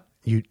tree up.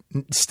 You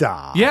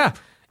stop. Yeah.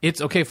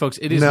 It's okay, folks.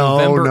 It is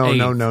November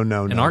 8th.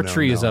 No. And our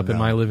tree is up in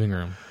my living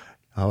room.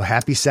 Oh,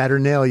 happy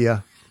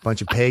Saturnalia.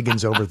 Bunch of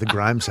pagans over at the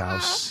Grimes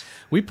house.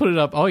 We put it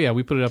up. Oh, yeah,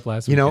 we put it up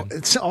last week. You know,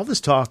 it's all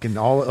this talk and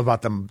all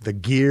about the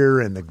gear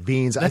and the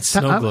beans. I'm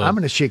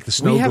going to shake the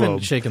snow globe. We haven't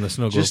shaken the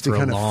snow globe just to for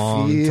kind a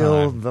long of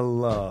feel time. the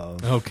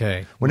love.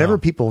 Okay. Whenever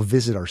people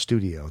visit our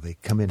studio, they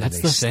come in That's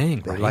and the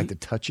thing, they right? like to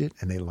touch it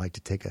and they like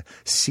to take a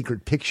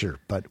secret picture.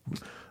 But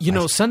you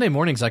know, Sunday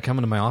mornings I come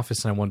into my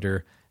office and I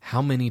wonder,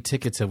 how many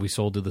tickets have we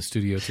sold to the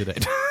studio today?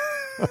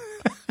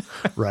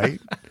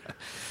 Right?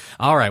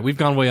 All right, we've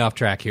gone way off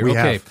track here. We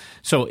okay, have.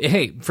 So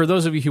hey, for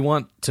those of you who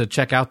want to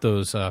check out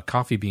those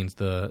coffee beans,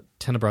 the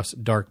Tenebras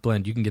Dark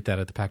Blend, you can get that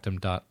at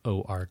thepactum.org.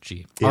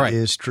 All right, It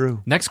is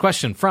true. Next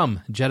question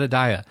from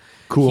Jedediah.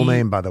 Cool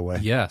name, by the way.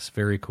 Yes,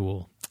 very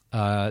cool.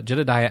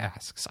 Jedediah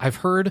asks, I've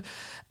heard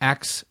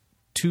Acts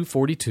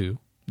 2:42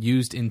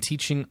 used in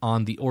teaching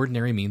on the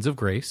ordinary means of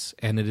grace,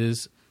 and it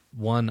is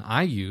one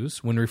I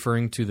use when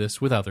referring to this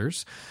with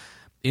others.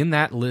 In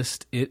that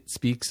list, it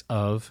speaks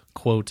of,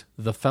 quote,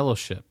 the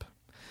fellowship.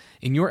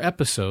 In your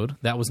episode,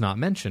 that was not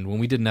mentioned. When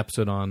we did an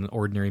episode on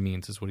ordinary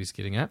means is what he's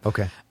getting at.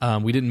 Okay.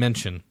 We didn't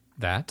mention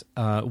that.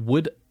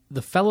 Would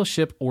the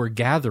fellowship or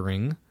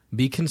gathering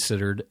be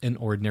considered an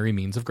ordinary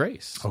means of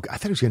grace? Okay, I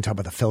thought he was going to talk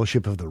about the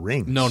Fellowship of the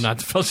Rings. No, not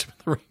the fellowship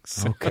of the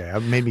rings. Okay, I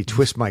made me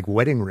twist my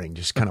wedding ring,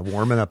 just kind of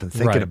warming up and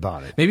thinking Right.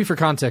 about it. Maybe for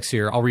context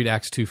here, I'll read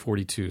Acts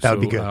 2:42. That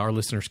would be good. Our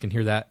listeners can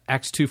hear that.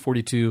 Acts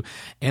 2:42,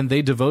 and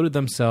they devoted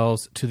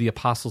themselves to the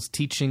apostles'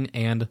 teaching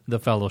and the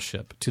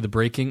fellowship, to the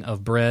breaking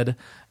of bread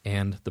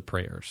and the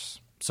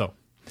prayers. So,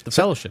 the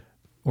fellowship.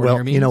 Well,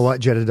 Ordinary you know means. what,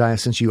 Jedediah,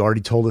 since you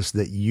already told us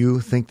that you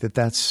think that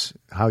that's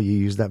how you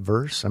use that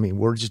verse, I mean,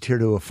 we're just here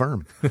to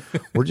affirm.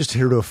 We're just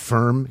here to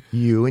affirm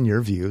you and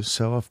your views.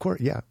 So, of course,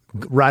 yeah,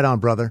 right on,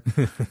 brother.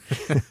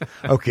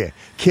 Okay,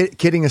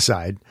 kidding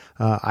aside,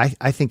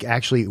 I think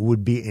actually it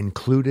would be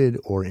included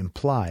or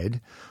implied,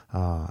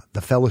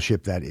 the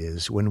fellowship that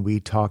is, when we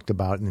talked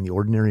about in the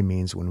ordinary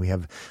means, when we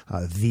have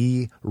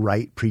the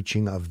right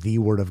preaching of the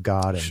Word of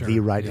God and the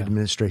right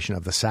administration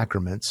of the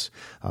sacraments,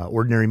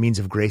 ordinary means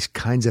of grace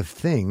kinds of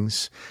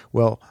things.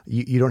 Well,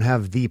 you don't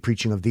have the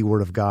preaching of the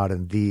Word of God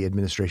and the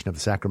administration of the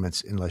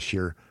sacraments unless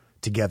you're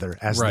together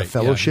as Right, the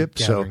fellowship,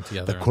 yeah, so gathering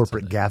together the on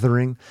corporate Sunday.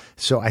 gathering.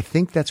 So I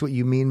think that's what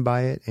you mean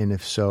by it, and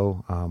if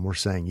so, we're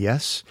saying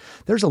yes.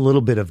 There's a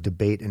little bit of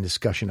debate and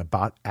discussion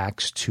about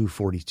Acts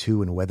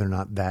 2:42 and whether or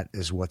not that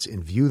is what's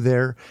in view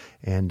there,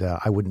 and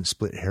I wouldn't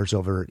split hairs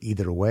over it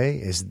either way.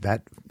 Is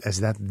that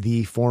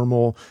the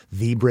formal,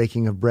 the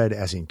breaking of bread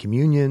as in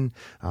communion?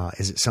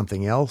 Is it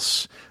something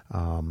else?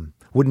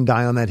 Wouldn't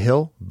die on that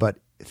hill, but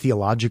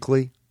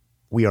theologically,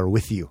 we are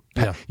with you.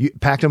 Yeah.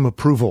 Pactum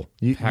approval.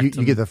 You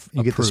Pactum get the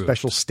approved.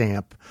 special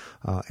stamp,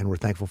 and we're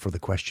thankful for the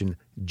question,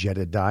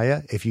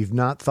 Jedediah. If you've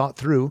not thought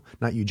through,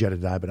 not you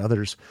Jedediah, but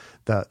others,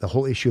 the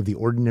whole issue of the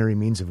ordinary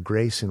means of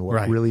grace and what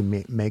Right. really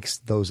makes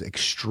those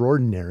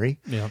extraordinary,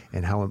 Yeah.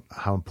 and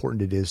how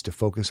important it is to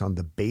focus on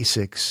the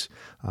basics,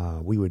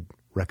 we would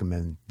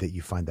recommend that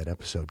you find that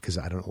episode, because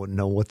I don't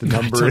know what the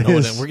number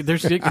is.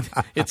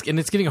 It's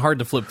getting hard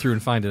to flip through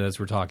and find it as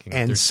we're talking.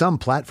 And some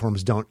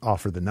platforms don't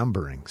offer the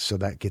numbering, so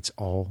that gets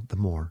all the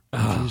more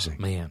confusing.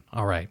 Man.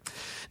 All right.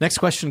 Next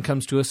question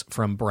comes to us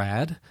from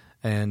Brad.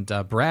 And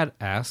Brad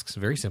asks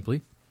very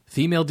simply,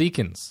 female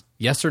deacons,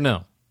 yes or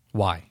no?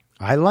 Why?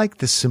 I like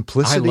the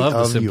simplicity I love the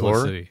of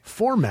simplicity. your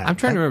format. I'm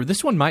trying to remember.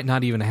 This one might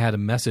not even have had a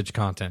message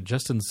content,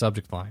 just in the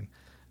subject line.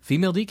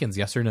 Female deacons,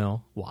 yes or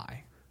no?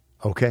 Why?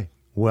 Okay.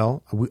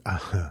 Well,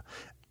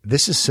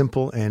 this is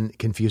simple and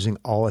confusing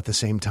all at the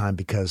same time,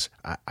 because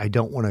I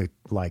don't want to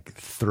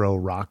throw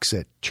rocks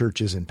at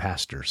churches and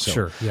pastors. So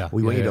Sure, yeah.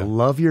 we want you to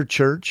love your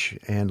church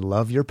and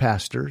love your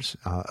pastors,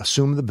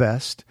 assume the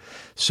best.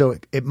 So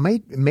it may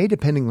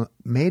depend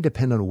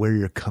on where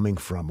you're coming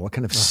from, what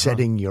kind of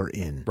setting you're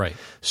in. Right.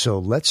 So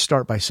let's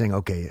start by saying,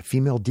 okay,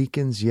 female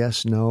deacons,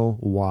 yes, no,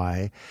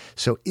 why?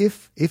 So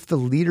if the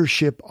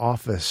leadership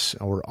office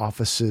or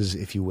offices,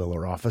 if you will,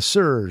 or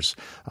officers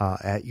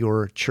at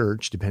your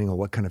church, depending on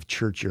what kind of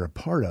church you're a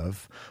part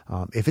of,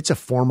 if it's a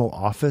formal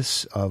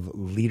office of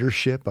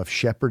leadership, of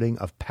shepherding,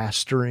 of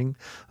pastoring,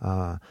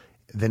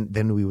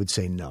 then we would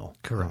say no.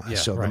 Correct. Yeah,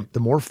 so right. the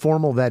more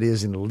formal that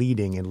is in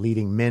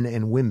leading men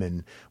and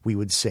women, we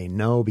would say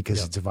no,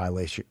 because it's a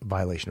violation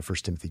of 1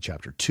 Timothy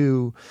chapter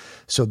 2.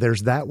 So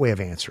there's that way of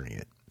answering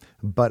it.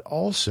 But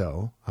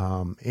also,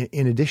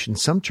 in addition,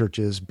 some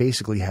churches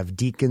basically have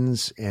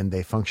deacons and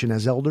they function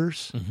as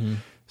elders. Mm-hmm.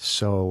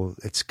 So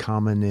it's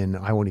common in,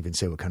 I won't even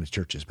say what kind of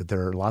churches, but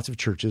there are lots of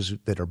churches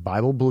that are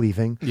Bible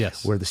believing,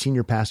 Yes. where the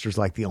senior pastor is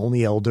like the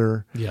only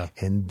elder, Yeah.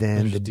 and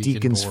then There's the deacon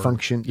deacons board.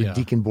 function, the Yeah.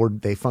 deacon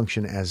board, they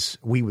function as,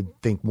 we would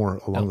think,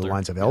 more along the Elder.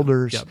 lines of Yeah.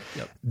 elders.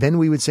 Yep. Then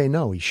we would say,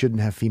 no, you shouldn't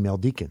have female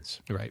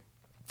deacons. Right.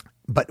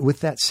 But with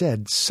that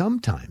said,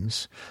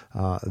 sometimes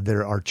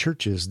there are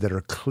churches that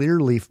are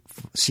clearly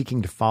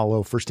seeking to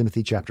follow 1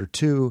 Timothy chapter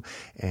 2,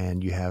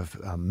 and you have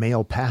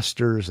male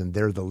pastors, and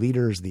they're the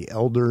leaders, the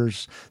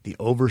elders, the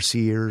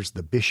overseers,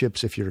 the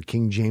bishops, if you're a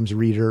King James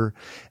reader,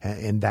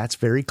 and that's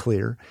very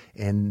clear.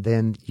 And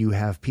then you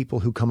have people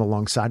who come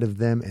alongside of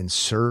them and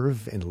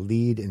serve and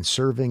lead in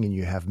serving, and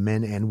you have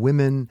men and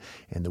women,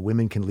 and the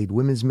women can lead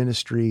women's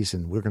ministries,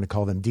 and we're going to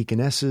call them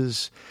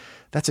deaconesses.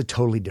 That's a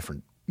totally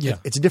different. Yeah.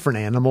 It's a different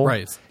animal.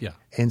 Right. Yeah.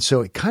 And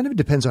so it kind of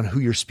depends on who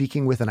you're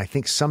speaking with. And I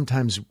think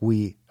sometimes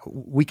we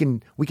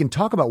can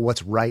talk about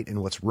what's right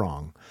and what's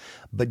wrong,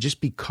 but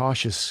just be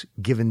cautious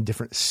given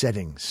different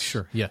settings.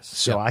 Sure. Yes.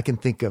 So Yeah. I can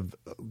think of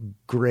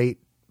great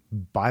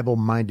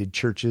Bible-minded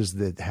churches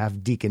that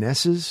have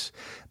deaconesses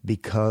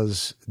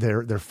because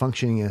they're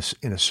functioning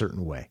in a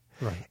certain way.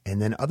 Right.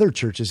 And then other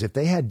churches, if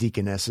they had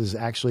deaconesses,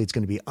 actually it's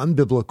going to be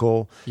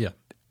unbiblical. Yeah.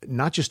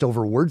 Not just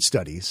over word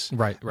studies,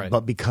 Right.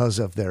 but because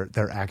of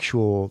their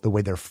actual, the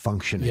way they're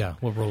functioning. Yeah.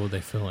 What role are they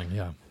filling?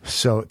 Yeah.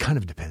 So it kind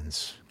of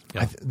depends.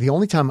 Yeah. The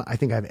only time I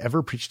think I've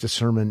ever preached a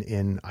sermon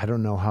in, I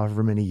don't know,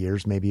 however many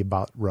years, maybe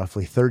about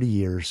roughly 30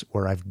 years,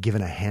 where I've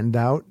given a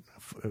handout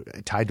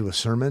tied to a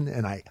sermon,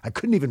 and I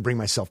couldn't even bring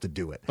myself to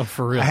do it. Oh,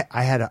 for real?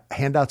 I had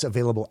handouts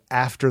available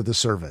after the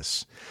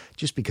service,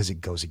 just because it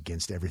goes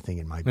against everything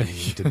in my being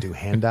to do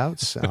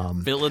handouts.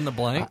 Fill in the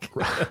blank.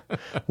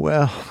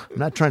 Well, I'm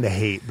not trying to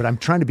hate, but I'm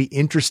trying to be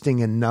interesting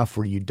enough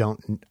where you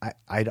don't.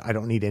 I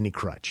don't need any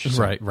crutch.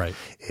 So Right.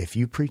 if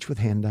you preach with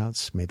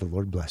handouts, may the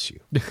Lord bless you.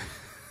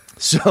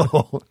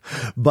 So,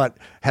 but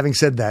having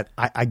said that,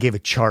 I gave a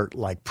chart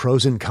like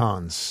pros and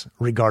cons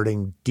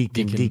regarding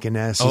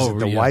deaconess. Is it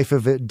the wife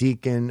of a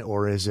deacon,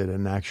 or is it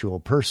an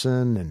actual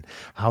person, and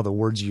how the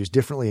word's used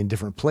differently in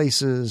different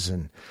places.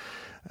 And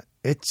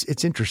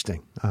it's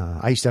interesting.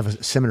 I used to have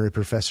a seminary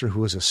professor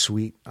who was a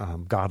sweet,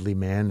 godly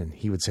man, and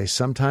he would say,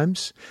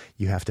 sometimes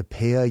you have to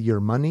pay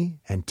your money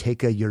and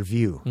take your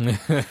view.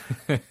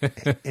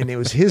 And it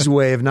was his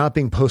way of not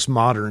being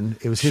postmodern.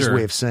 It was his Sure.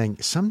 way of saying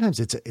sometimes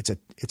it's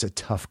a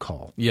tough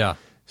call. Yeah.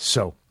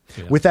 So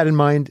Yeah. with that in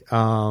mind,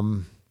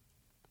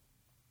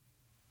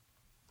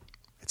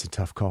 it's a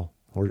tough call.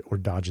 Or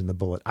dodging the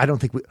bullet. I don't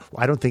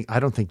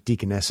think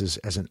deaconesses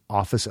as an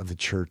office of the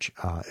church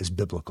is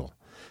biblical.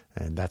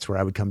 And that's where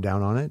I would come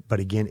down on it. But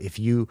again,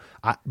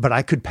 but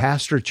I could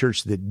pastor a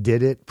church that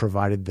did it,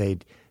 provided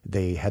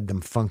they had them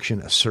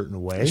function a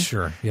certain way.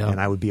 Sure, yeah. And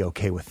I would be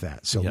okay with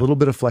that. So Yeah. a little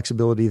bit of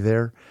flexibility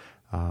there.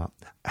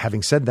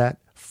 Having said that,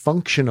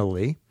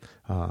 functionally,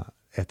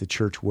 at the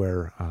church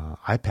where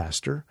I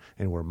pastor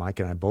and where Mike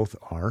and I both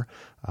are,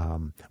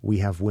 we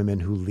have women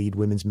who lead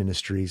women's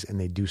ministries, and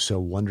they do so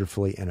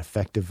wonderfully and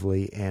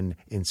effectively. And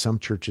in some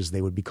churches,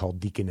 they would be called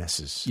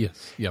deaconesses.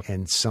 Yes. Yep.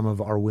 And some of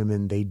our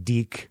women, they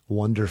deek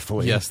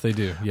wonderfully. Yes, they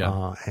do.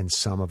 Yeah. And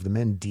some of the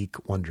men deek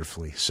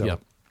wonderfully. So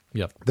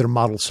Yep. they're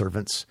model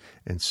servants.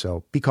 And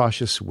so be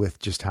cautious with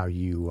just how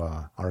you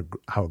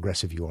how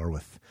aggressive you are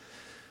with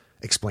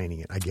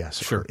explaining it, I guess,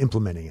 Sure. or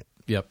implementing it.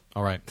 Yep.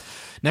 All right.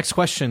 Next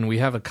question. We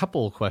have a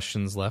couple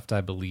questions left,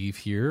 I believe,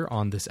 here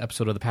on this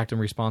episode of the Pactum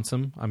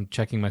Responsum. I'm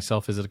checking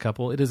myself. Is it a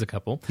couple? It is a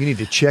couple. You need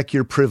to check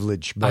your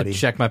privilege, buddy. I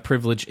check my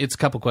privilege. It's a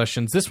couple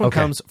questions. This one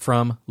comes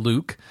from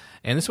Luke,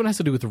 and this one has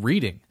to do with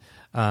reading.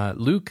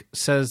 Luke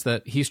says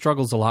that he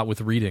struggles a lot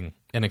with reading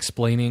and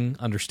explaining,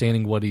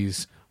 understanding what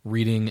he's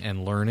reading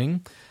and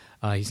learning.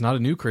 He's not a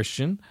new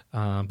Christian,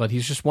 but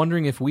he's just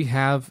wondering if we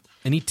have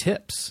any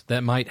tips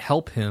that might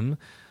help him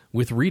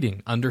with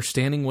reading,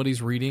 understanding what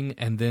he's reading,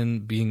 and then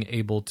being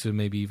able to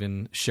maybe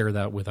even share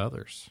that with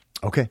others.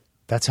 Okay.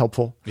 That's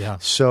helpful. Yeah.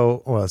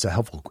 So, well, it's a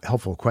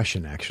helpful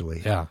question,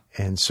 actually. Yeah.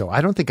 And so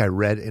I don't think I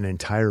read an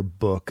entire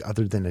book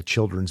other than a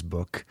children's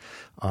book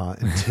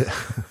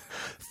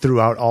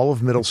throughout all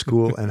of middle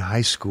school and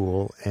high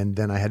school. And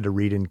then I had to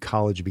read in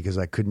college because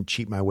I couldn't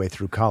cheat my way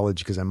through college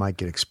because I might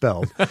get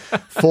expelled.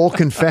 Full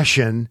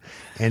confession.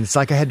 And it's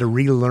like I had to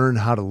relearn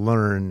how to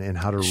learn and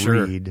how to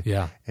read.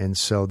 Yeah. And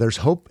so there's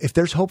hope. If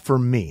there's hope for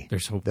me,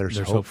 There's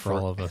hope for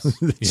all of us.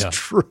 It's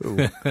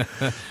true.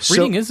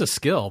 Reading is a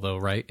skill, though,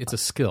 right? It's a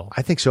skill.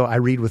 I think so. I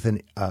read with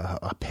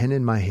a pen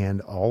in my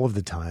hand all of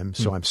the time.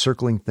 So I'm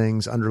circling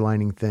things,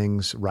 underlining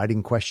things,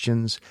 writing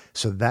questions.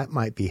 So that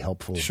might be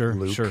helpful,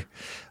 Luke. Sure.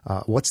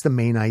 What's the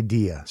main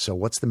idea? So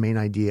what's the main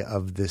idea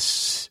of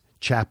this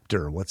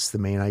chapter? What's the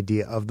main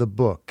idea of the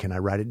book? Can I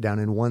write it down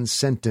in one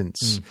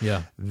sentence?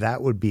 Yeah.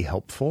 That would be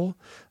helpful.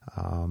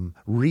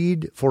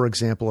 Read, for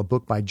example, a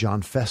book by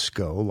John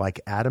Fesco, like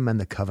Adam and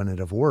the Covenant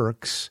of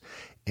Works,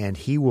 and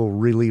he will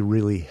really,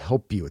 really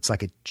help you. It's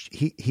like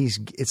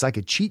it's like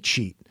a cheat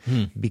sheet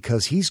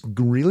because he's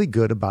really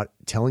good about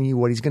telling you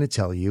what he's going to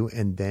tell you,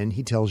 and then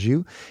he tells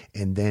you,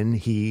 and then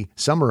he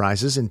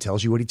summarizes and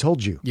tells you what he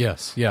told you.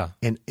 Yes, yeah.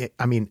 And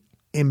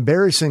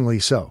embarrassingly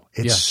so.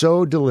 It's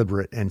so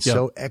deliberate and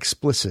so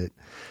explicit.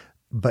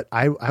 But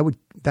I would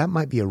that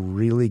might be a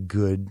really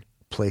good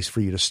place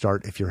for you to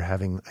start if you're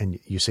having, and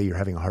you say you're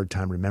having a hard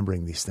time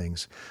remembering these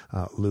things,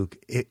 Luke.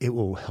 It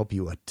will help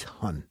you a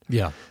ton.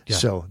 Yeah.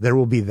 So there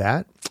will be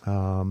that.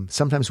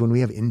 Sometimes when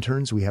we have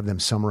interns, we have them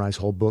summarize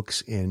whole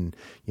books in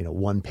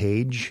one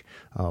page.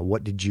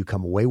 What did you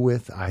come away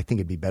with? I think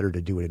it'd be better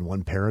to do it in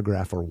one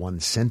paragraph or one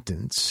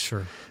sentence.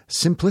 Sure.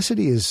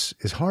 Simplicity is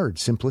hard.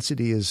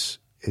 Simplicity is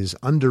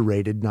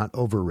underrated, not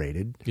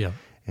overrated. Yeah.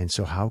 And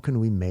so how can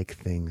we make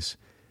things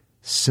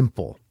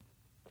simple?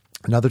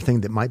 Another thing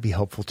that might be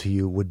helpful to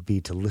you would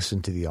be to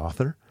listen to the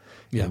author.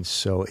 Yeah. And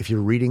so if you're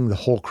reading The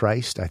Whole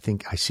Christ, I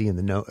think I see in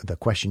the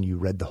question you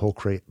read The Whole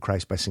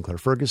Christ by Sinclair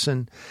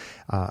Ferguson.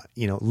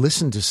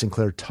 Listen to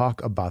Sinclair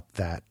talk about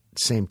that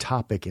same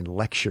topic in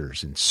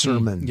lectures and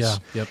sermons.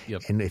 Yep.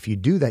 And if you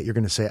do that, you're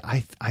going to say,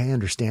 I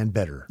understand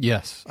better.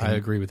 Yes, I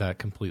agree with that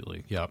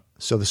completely. Yep.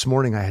 So this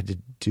morning I had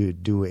to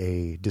do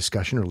a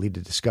discussion or lead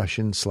a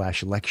discussion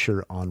 /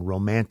 lecture on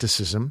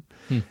romanticism.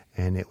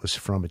 And it was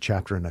from a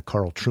chapter in a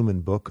Carl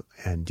Trueman book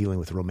and dealing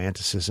with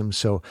romanticism.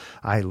 So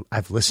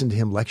I've listened to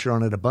him lecture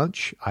on it a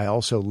bunch. I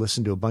also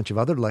listened to a bunch of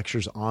other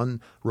lectures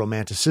on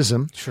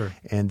romanticism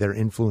and their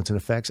influence and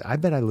effects. I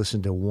bet I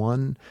listened to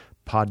one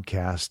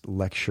podcast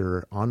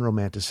lecture on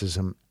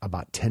romanticism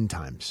about 10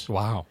 times.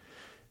 Wow.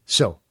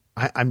 So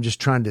I'm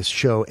just trying to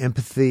show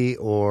empathy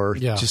or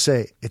just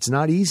say it's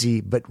not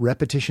easy, but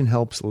repetition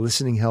helps,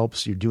 listening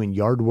helps. You're doing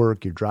yard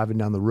work, you're driving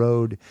down the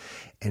road,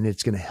 and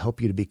it's going to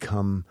help you to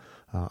become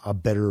a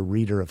better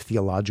reader of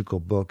theological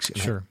books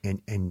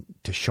and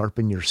to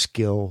sharpen your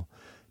skill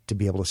to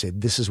be able to say,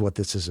 this is what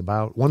this is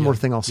about. One more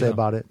thing I'll say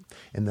about it.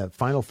 And the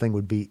final thing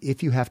would be,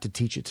 if you have to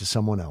teach it to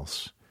someone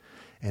else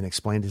and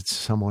explain it to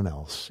someone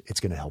else, it's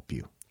going to help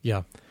you.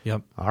 Yeah.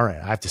 Yep. All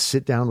right. I have to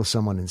sit down with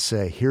someone and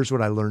say, here's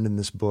what I learned in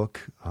this book.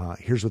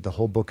 Here's what the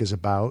whole book is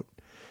about.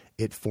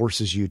 It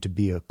forces you to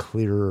be a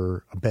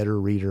better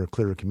reader, a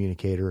clearer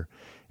communicator.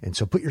 And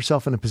so put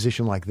yourself in a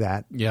position like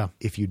that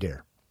if you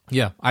dare.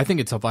 Yeah. I think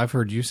it's helpful. I've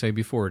heard you say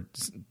before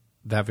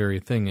that very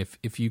thing.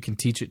 If you can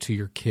teach it to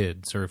your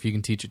kids or if you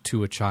can teach it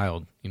to a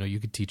child, you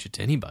could teach it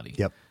to anybody.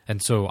 Yep.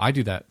 And so I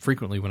do that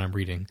frequently when I'm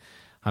reading.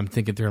 I'm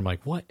thinking through, I'm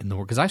like, what in the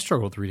world? Because I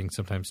struggle with reading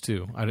sometimes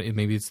too.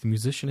 Maybe it's the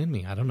musician in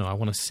me. I don't know. I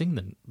want to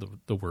sing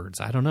the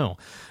words. I don't know.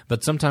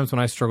 But sometimes when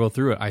I struggle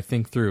through it, I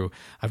think through,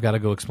 I've got to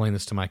go explain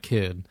this to my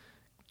kid.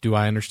 Do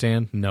I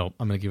understand? No.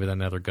 I'm going to give it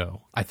another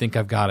go. I think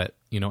I've got it.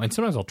 And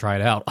sometimes I'll try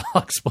it out.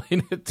 I'll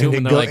explain it to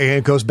them. And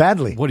it goes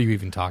badly. What are you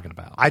even talking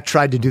about? I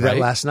tried to do that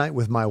last night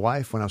with my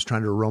wife when I was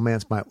trying to when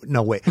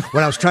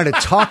I was trying to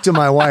talk to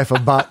my wife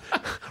about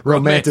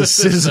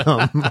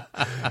romanticism.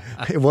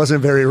 It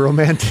wasn't very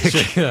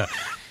romantic.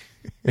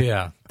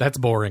 Yeah, that's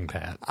boring,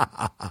 Pat.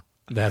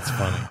 That's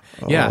funny.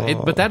 Yeah,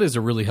 but that is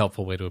a really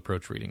helpful way to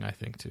approach reading, I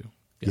think, too.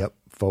 Yeah. Yep,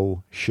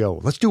 faux show.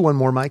 Let's do one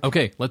more, Mike.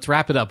 Okay, let's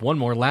wrap it up. One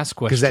more, last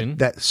Because question.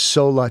 that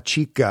sola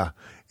chica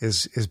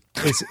is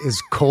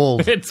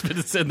cold. It's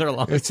been sitting there a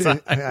long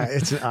time.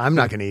 I'm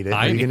not going to eat it.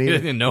 Are you going to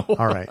eat it? No.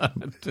 All right.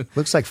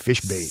 Looks like fish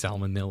bait.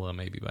 Salmonella,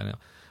 maybe by now.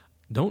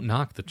 Don't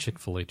knock the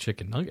Chick-fil-A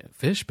chicken nugget.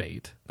 Fish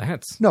bait.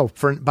 That's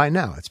by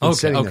now. It's been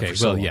sitting there for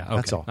so long. Yeah, okay.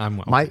 That's all.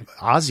 My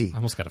Ozzy. I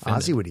almost got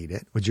offended. Ozzy would eat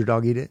it. Would your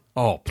dog eat it?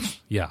 Oh,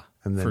 yeah.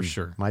 And then for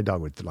sure. My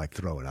dog would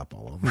throw it up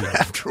all over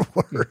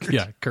afterward.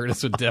 Yeah,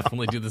 Curtis would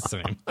definitely do the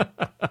same.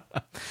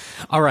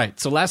 All right,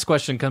 so last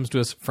question comes to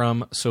us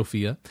from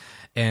Sophia.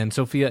 And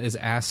Sophia is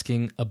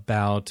asking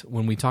about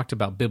when we talked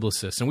about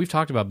biblicists. And we've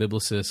talked about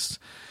biblicists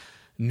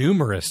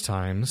numerous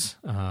times,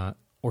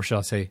 or shall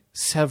I say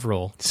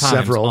several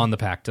times on the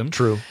Pactum.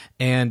 True.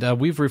 And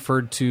we've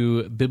referred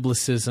to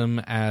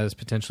biblicism as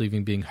potentially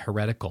even being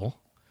heretical.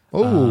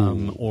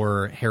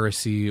 Or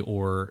heresy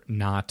or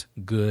not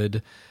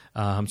good.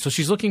 So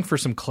she's looking for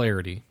some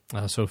clarity.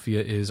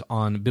 Sophia is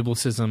on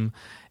biblicism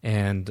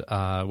and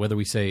whether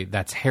we say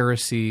that's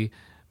heresy,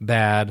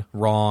 bad,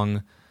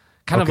 wrong,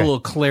 kind of a little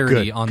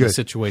clarity on the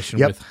situation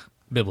with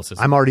biblicism.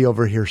 I'm already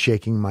over here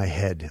shaking my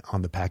head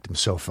on the Pactum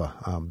sofa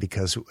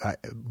because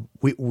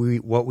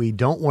what we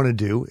don't want to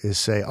do is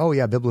say, oh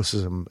yeah,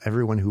 biblicism,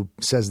 everyone who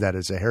says that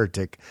is a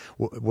heretic.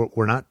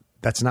 We're not.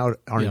 That's not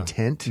our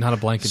intent. Not a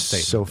blanket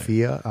statement.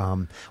 Sophia.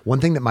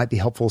 One thing that might be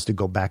helpful is to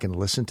go back and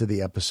listen to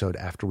the episode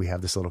after we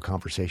have this little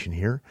conversation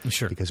here.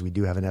 Sure. Because we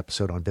do have an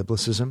episode on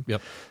biblicism.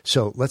 Yep.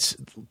 So let's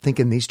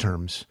think in these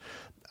terms.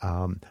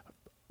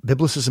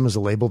 Biblicism is a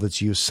label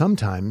that's used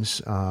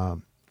sometimes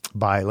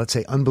by, let's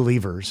say,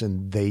 unbelievers,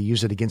 and they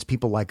use it against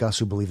people like us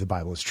who believe the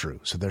Bible is true.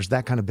 So there's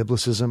that kind of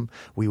biblicism.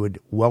 We would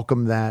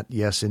welcome that.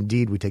 Yes,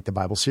 indeed, we take the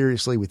Bible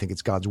seriously. We think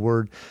it's God's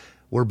word.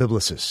 We're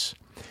biblicists.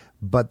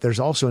 But there's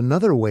also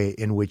another way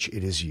in which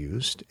it is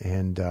used,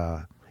 and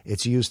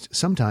it's used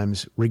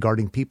sometimes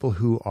regarding people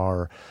who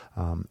are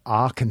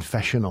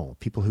confessional,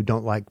 people who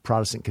don't like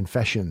Protestant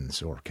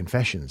confessions or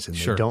confessions, and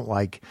they don't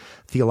like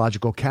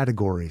theological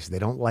categories. They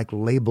don't like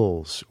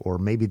labels, or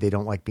maybe they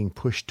don't like being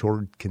pushed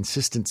toward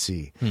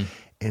consistency.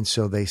 And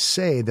so they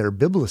say they're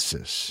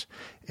biblicists,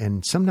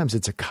 and sometimes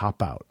it's a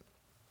cop-out.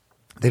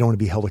 They don't want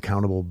to be held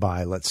accountable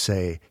by, let's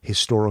say,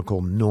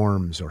 historical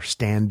norms or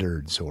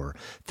standards or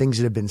things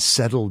that have been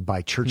settled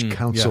by church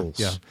councils.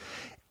 Yeah.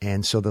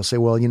 And so they'll say,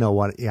 well, you know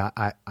what? Yeah,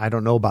 I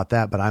don't know about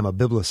that, but I'm a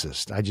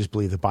biblicist. I just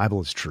believe the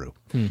Bible is true.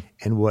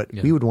 And what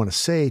we would want to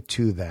say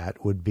to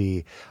that would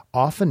be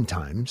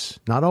oftentimes,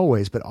 not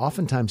always, but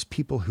oftentimes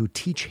people who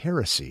teach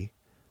heresy,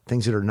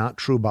 things that are not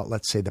true about,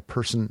 let's say, the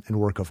person and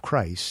work of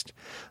Christ,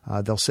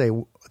 they'll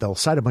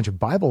cite a bunch of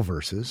Bible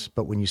verses,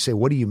 but when you say,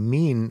 what do you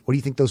mean? What do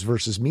you think those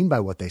verses mean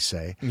by what they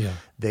say?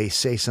 They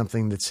say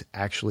something that's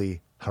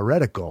actually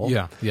heretical.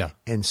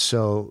 And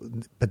so,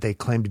 but they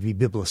claim to be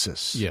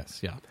biblicists.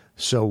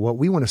 So what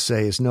we want to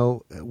say is,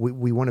 no,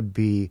 we want to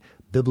be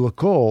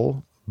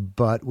biblical,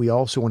 but we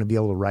also want to be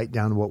able to write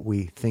down what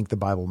we think the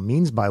Bible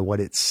means by what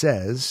it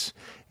says.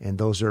 And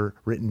those are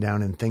written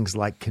down in things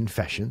like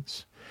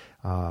confessions.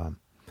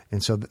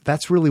 And so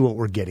that's really what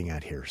we're getting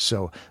at here.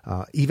 So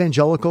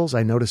evangelicals,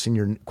 I notice in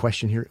your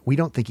question here, we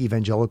don't think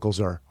evangelicals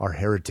are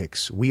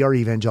heretics. We are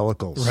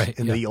evangelicals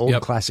in the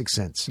old classic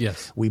sense.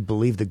 We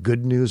believe the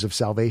good news of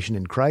salvation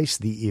in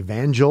Christ, the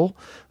evangel,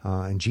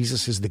 and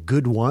Jesus is the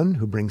good one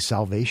who brings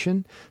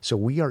salvation. So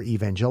we are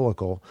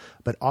evangelical,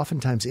 but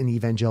oftentimes in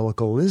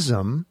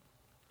evangelicalism,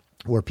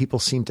 where people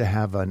seem to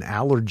have an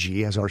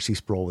allergy, as R.C.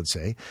 Sproul would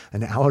say,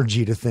 an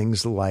allergy to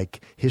things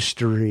like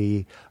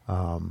history,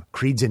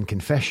 creeds and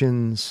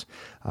confessions.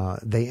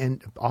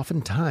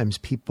 Oftentimes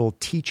people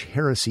teach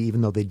heresy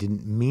even though they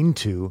didn't mean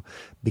to,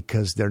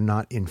 because they're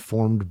not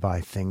informed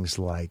by things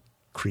like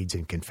creeds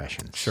and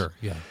confessions.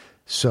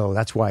 So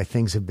that's why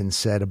things have been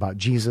said about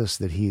Jesus,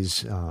 that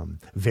he's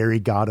very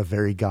God of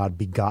very God,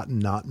 begotten,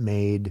 not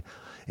made,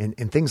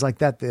 and things like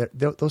that.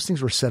 Those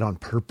things were said on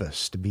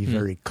purpose to be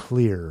very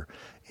clear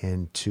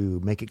and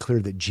to make it clear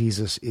that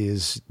Jesus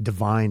is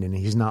divine and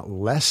he's not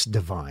less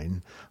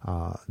divine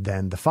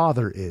than the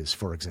Father is,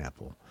 for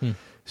example.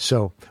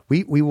 So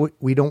we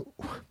don't,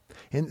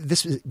 and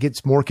this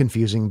gets more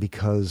confusing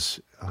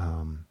because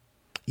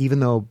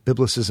even though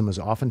biblicism is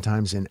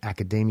oftentimes in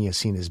academia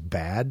seen as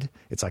bad,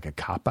 it's like a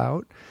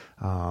cop-out,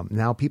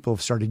 now people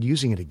have started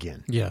using it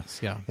again.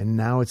 And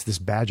now it's this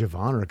badge of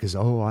honor because,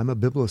 I'm a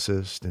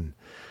biblicist, and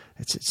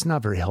it's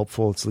not very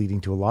helpful. It's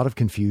leading to a lot of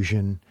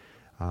confusion.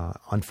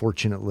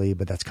 Unfortunately,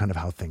 but that's kind of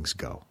how things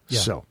go.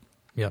 So,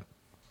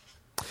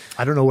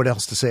 I don't know what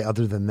else to say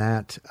other than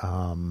that.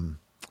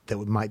 That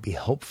might be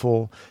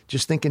helpful.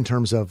 Just think in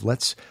terms of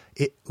let's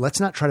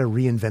not try to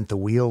reinvent the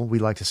wheel. We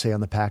like to say on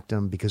the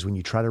Pactum, because when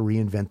you try to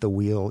reinvent the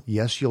wheel,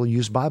 yes, you'll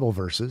use Bible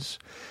verses,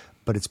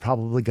 but it's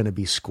probably going to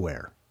be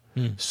square.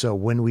 So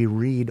when we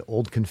read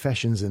old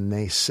confessions and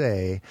they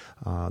say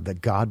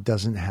that God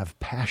doesn't have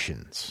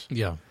passions,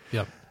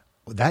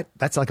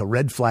 that's like a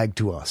red flag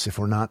to us if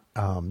we're not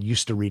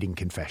used to reading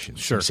confessions.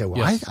 Sure. We say, well,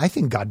 Yes. I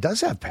think God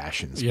does have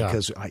passions Yeah.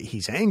 because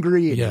he's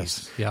angry and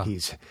Yes. Yeah.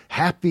 he's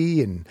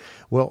happy. And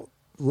well,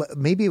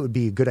 maybe it would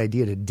be a good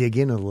idea to dig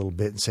in a little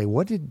bit and say,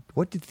 what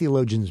did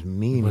theologians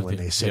mean when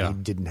they said yeah. he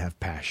didn't have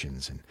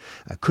passions? And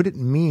could it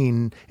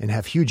mean and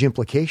have huge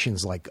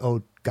implications like,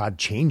 oh, God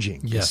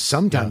changing? Yes.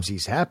 Sometimes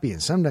he's happy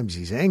and sometimes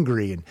he's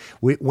angry. And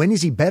when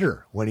is he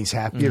better? When he's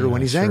happy or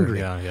when he's sure. angry?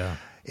 Yeah.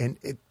 And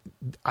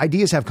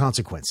ideas have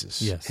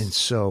consequences. Yes. And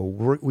so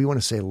we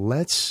want to say,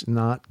 let's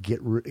not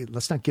get rid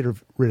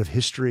of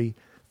history,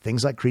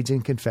 things like creeds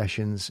and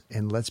confessions,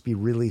 and let's be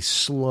really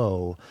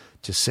slow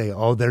to say,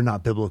 oh, they're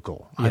not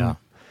biblical. Yeah.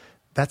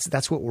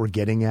 That's what we're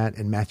getting at,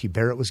 and Matthew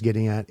Barrett was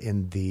getting at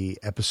in the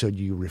episode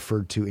you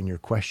referred to in your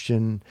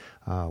question.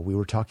 We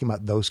were talking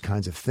about those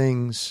kinds of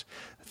things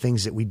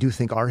that we do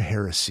think are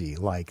heresy,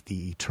 like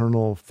the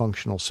eternal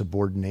functional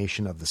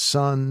subordination of the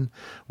Son.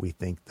 We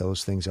think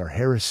those things are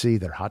heresy.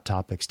 They're hot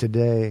topics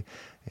today,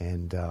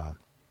 and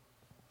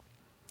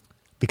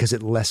because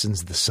it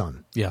lessens the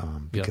Son.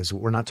 Because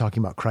we're not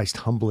talking about Christ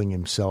humbling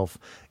himself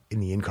in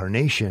the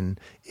incarnation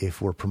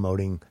if we're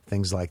promoting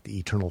things like the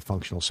eternal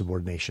functional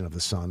subordination of the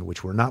Son,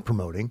 which we're not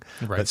promoting,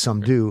 but some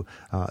do.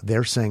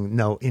 They're saying,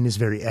 no, in his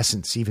very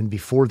essence, even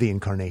before the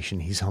incarnation,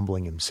 he's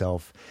humbling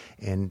himself.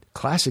 And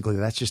classically,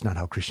 that's just not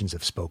how Christians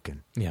have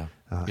spoken.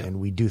 And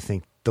we do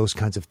think those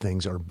kinds of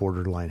things are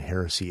borderline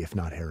heresy, if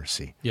not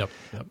heresy.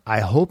 I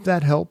hope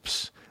that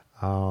helps.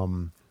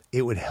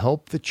 It would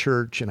help the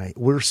church, and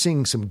we're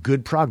seeing some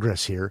good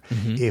progress here,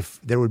 if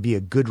there would be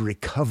a good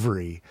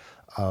recovery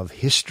of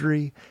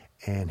history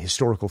and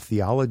historical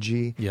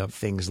theology,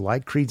 things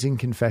like creeds and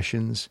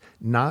confessions,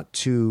 not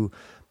to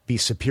be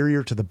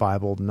superior to the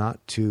Bible,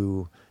 not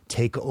to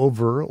take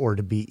over or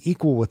to be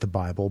equal with the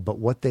Bible, but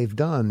what they've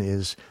done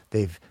is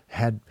they've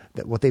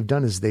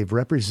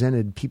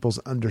represented people's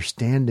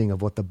understanding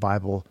of what the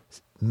Bible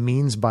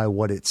means by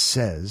what it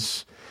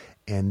says,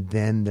 and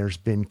then there's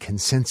been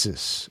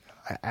consensus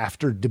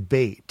after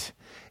debate.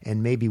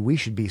 And maybe we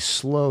should be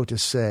slow to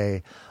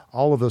say,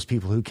 all of those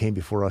people who came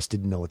before us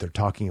didn't know what they're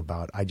talking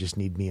about. I just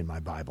need me and my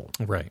Bible.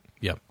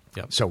 Yep.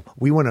 So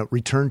we want to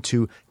return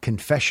to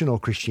confessional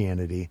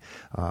Christianity,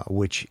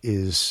 which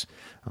is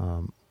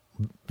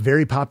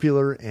very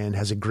popular and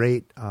has a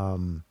great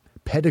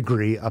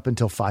pedigree up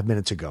until 5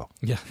 minutes ago.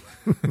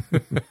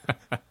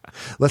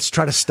 Let's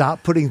try to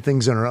stop putting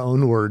things in our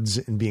own words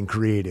and being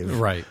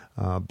creative.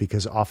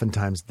 Because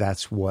oftentimes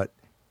that's what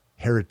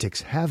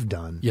heretics have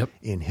done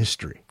in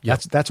history.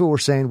 That's what we're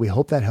saying. We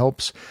hope that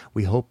helps.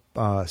 We hope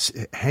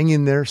hang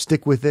in there,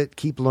 stick with it,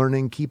 keep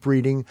learning, keep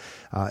reading,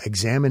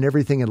 examine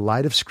everything in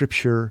light of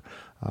Scripture.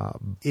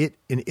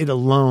 It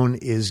alone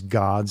is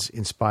God's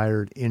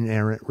inspired,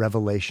 inerrant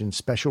revelation,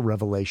 special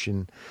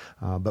revelation.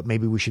 But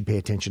maybe we should pay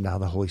attention to how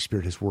the Holy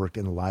Spirit has worked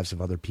in the lives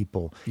of other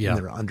people in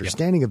their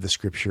understanding of the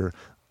Scripture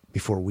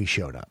before we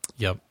showed up.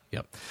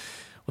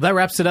 Well, that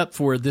wraps it up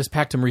for this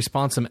Pactum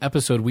Responsum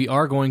episode. We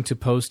are going to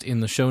post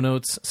in the show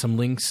notes some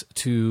links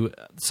to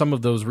some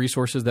of those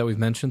resources that we've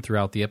mentioned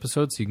throughout the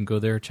episode, so you can go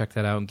there, check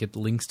that out, and get the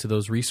links to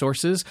those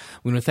resources.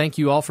 We want to thank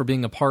you all for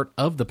being a part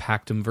of the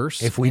Pactum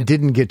verse. If we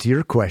didn't get to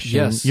your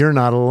question, you're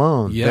not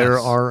alone. There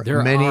are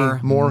many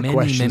more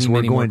questions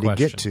we're going to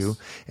get to,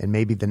 and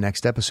maybe the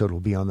next episode will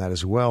be on that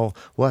as well.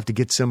 We'll have to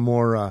get some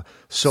more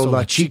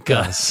sola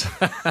chicas.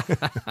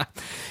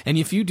 And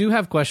if you do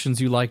have questions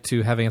you'd like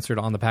to have answered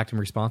on the Pactum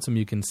Responsum,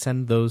 you can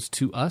send those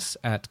to us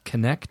at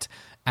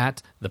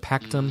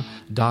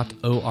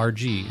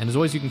connect@thepactum.org. And as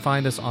always, you can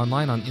find us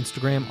online on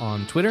Instagram,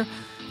 on Twitter.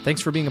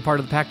 Thanks for being a part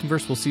of the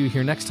Pactumverse. We'll see you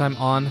here next time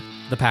on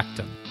The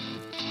Pactum.